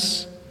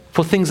sadness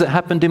for things that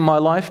happened in my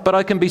life, but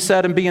I can be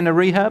sad and be in a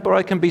rehab, or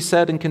I can be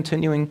sad and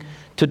continuing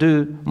to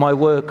do my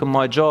work and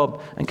my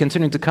job and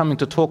continuing to come in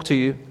to talk to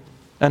you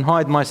and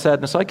hide my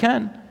sadness. I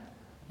can.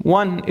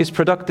 One is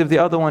productive, the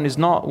other one is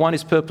not. One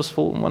is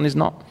purposeful, one is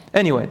not.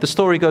 Anyway, the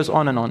story goes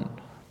on and on.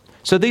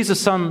 So these are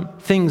some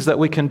things that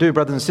we can do,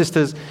 brothers and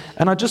sisters.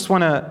 And I just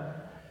want to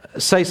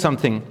say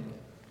something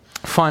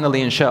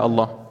finally,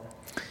 inshallah.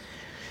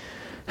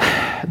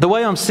 The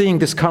way I'm seeing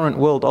this current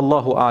world,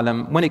 Allahu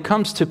A'lam, when it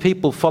comes to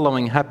people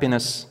following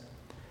happiness,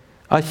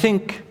 I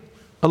think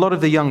a lot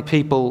of the young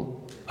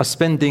people are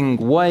spending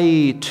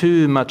way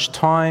too much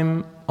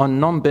time on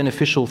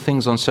non-beneficial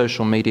things on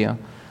social media.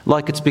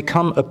 Like it's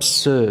become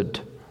absurd.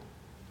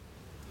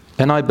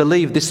 And I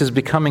believe this is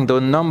becoming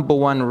the number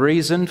one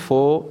reason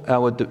for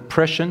our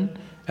depression,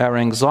 our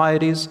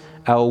anxieties,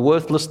 our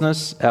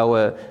worthlessness,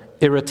 our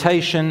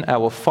irritation,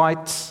 our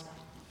fights.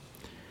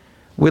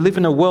 We live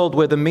in a world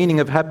where the meaning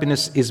of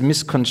happiness is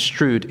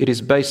misconstrued. It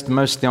is based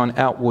mostly on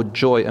outward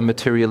joy and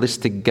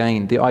materialistic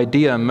gain. The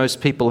idea most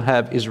people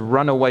have is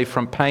run away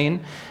from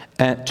pain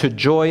to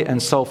joy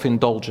and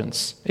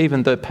self-indulgence.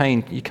 Even though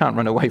pain, you can't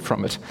run away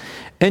from it.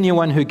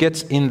 Anyone who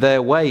gets in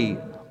their way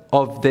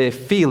of their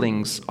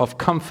feelings of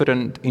comfort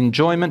and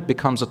enjoyment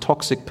becomes a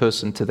toxic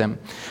person to them.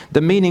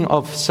 The meaning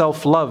of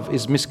self-love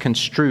is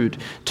misconstrued.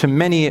 To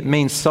many it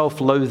means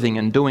self-loathing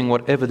and doing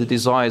whatever the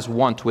desires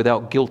want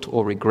without guilt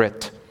or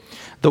regret.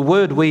 The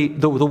world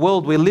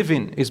we live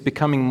in is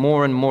becoming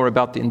more and more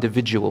about the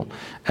individual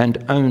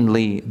and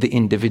only the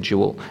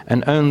individual,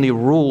 and any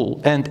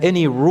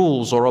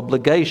rules or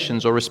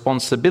obligations or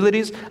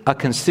responsibilities are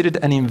considered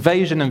an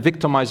invasion and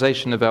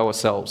victimization of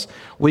ourselves.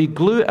 We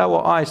glue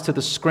our eyes to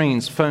the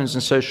screens, phones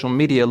and social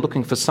media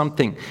looking for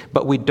something,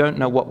 but we don't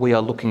know what we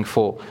are looking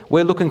for.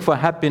 We're looking for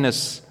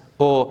happiness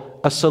or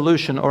a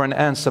solution or an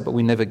answer, but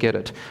we never get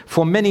it.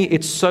 For many,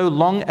 it's so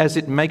long as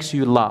it makes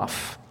you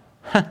laugh.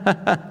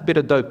 Bit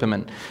of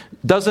dopamine.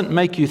 Doesn't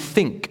make you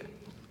think,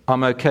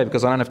 I'm okay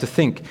because I don't have to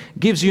think.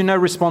 Gives you no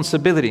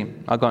responsibility.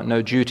 I got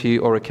no duty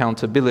or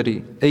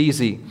accountability.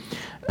 Easy.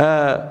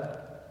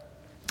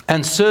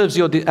 And serves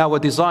our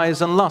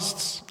desires and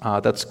lusts.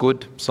 That's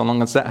good, so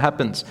long as that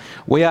happens.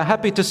 We are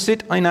happy to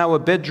sit in our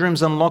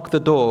bedrooms and lock the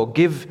door.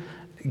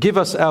 Give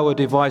us our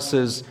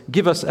devices,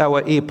 give us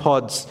our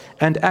earpods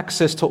and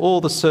access to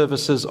all the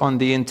services on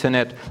the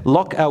internet,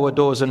 lock our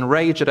doors and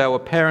rage at our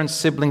parents,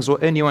 siblings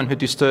or anyone who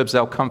disturbs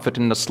our comfort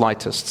in the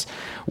slightest.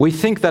 We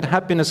think that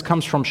happiness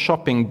comes from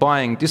shopping,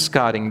 buying,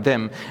 discarding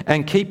them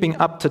and keeping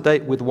up to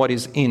date with what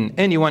is in.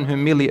 Anyone who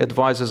merely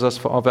advises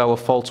us of our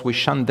faults, we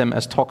shun them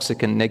as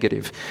toxic and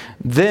negative.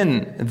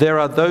 Then there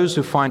are those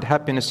who find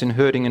happiness in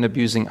hurting and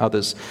abusing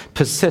others,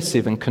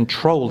 possessive and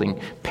controlling,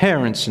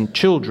 parents and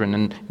children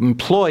and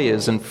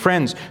employers and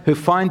friends who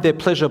find their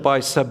pleasure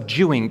by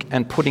subduing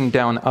and putting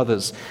down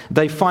others.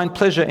 They find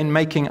pleasure in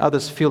making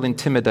others feel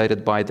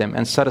intimidated by them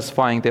and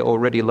satisfying their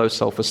already low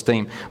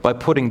self-esteem by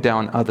putting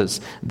down others.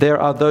 There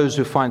are those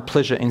who find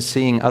pleasure in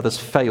seeing others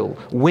fail,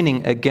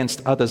 winning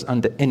against others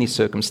under any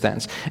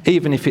circumstance,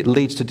 even if it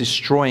leads to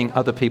destroying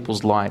other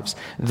people's lives.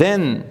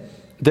 Then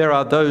there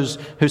are those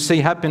who see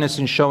happiness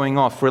in showing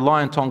off,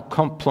 reliant on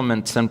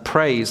compliments and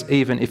praise,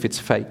 even if it's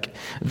fake.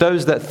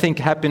 Those that think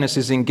happiness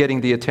is in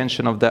getting the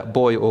attention of that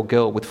boy or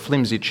girl with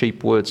flimsy,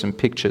 cheap words and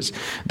pictures.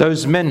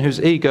 Those men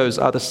whose egos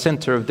are the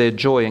center of their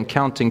joy and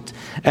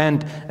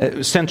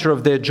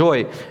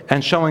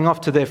showing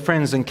off to their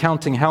friends and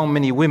counting how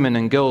many women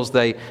and girls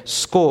they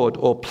scored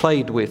or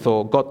played with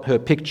or got her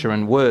picture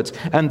and words.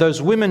 And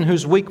those women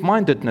whose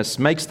weak-mindedness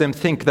makes them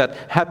think that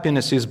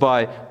happiness is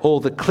by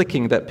all the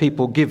clicking that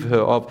people give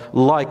her of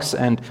likes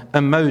and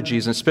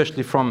emojis,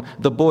 especially from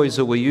the boys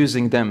who were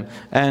using them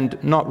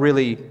and not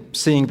really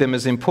seeing them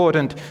as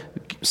important,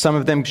 some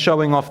of them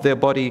showing off their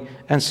body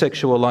and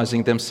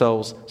sexualizing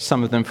themselves,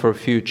 some of them for a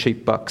few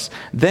cheap bucks.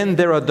 Then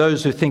there are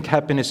those who think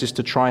happiness is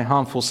to try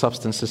harmful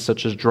substances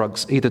such as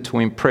drugs, either to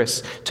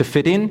impress, to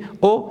fit in,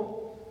 or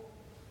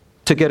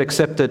to get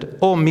accepted,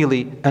 or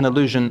merely an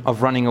illusion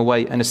of running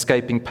away and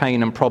escaping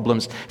pain and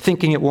problems,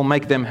 thinking it will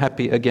make them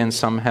happy again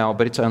somehow,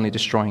 but it's only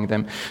destroying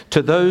them.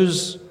 To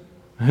those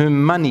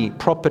whom money,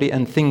 property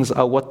and things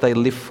are what they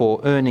live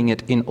for, earning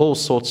it in all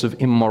sorts of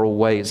immoral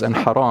ways and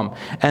haram.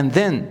 And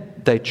then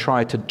they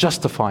try to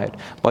justify it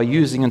by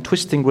using and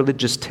twisting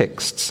religious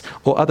texts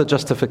or other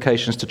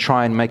justifications to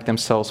try and make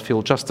themselves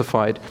feel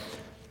justified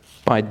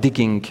by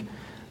digging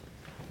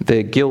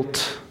their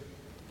guilt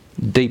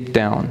deep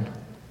down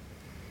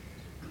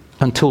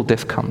until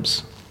death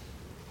comes.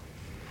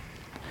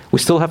 We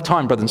still have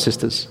time, brothers and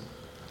sisters.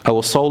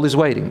 Our soul is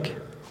waiting.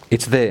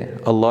 It's there.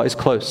 Allah is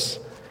close.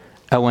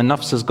 Our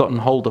nafs has gotten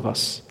hold of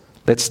us.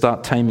 Let's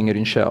start taming it,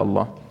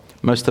 inshaAllah.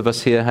 Most of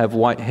us here have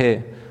white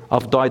hair.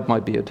 I've dyed my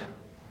beard.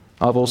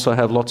 I've also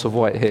have lots of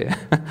white hair.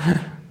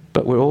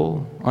 But we're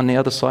all on the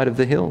other side of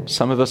the hill.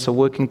 Some of us are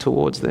working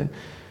towards there.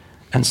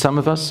 And some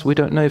of us, we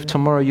don't know if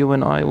tomorrow you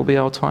and I will be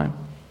our time.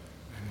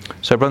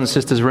 So brothers and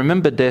sisters,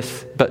 remember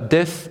death, but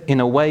death in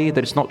a way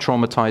that is not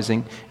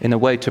traumatizing, in a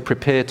way to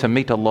prepare to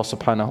meet Allah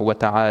subhanahu wa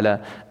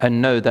ta'ala,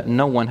 and know that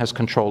no one has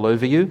control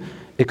over you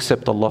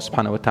except Allah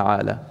subhanahu wa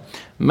ta'ala.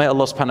 May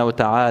Allah subhanahu wa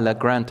ta'ala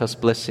grant us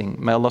blessing.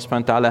 May Allah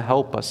subhanahu wa ta'ala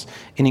help us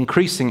in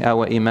increasing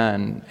our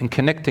iman, in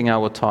connecting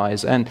our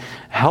ties, and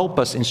help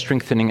us in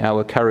strengthening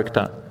our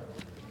character.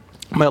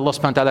 May Allah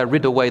subhanahu wa ta'ala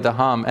rid away the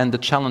harm and the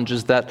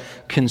challenges that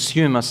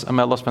consume us, and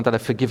may Allah subhanahu wa ta'ala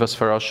forgive us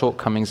for our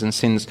shortcomings and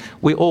sins.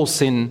 We all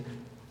sin,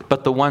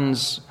 but the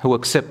ones who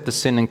accept the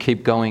sin and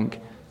keep going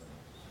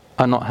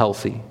are not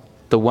healthy.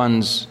 The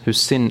ones who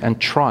sin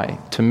and try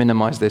to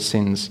minimize their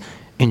sins,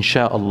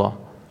 insha'Allah,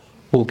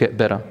 will get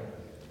better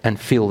and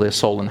feel their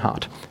soul and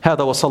heart.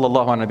 هذا وصلى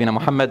الله على نبينا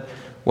محمد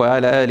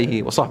وعلى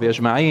آله وصحبه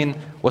أجمعين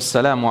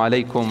والسلام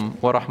عليكم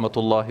ورحمة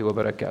الله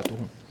وبركاته.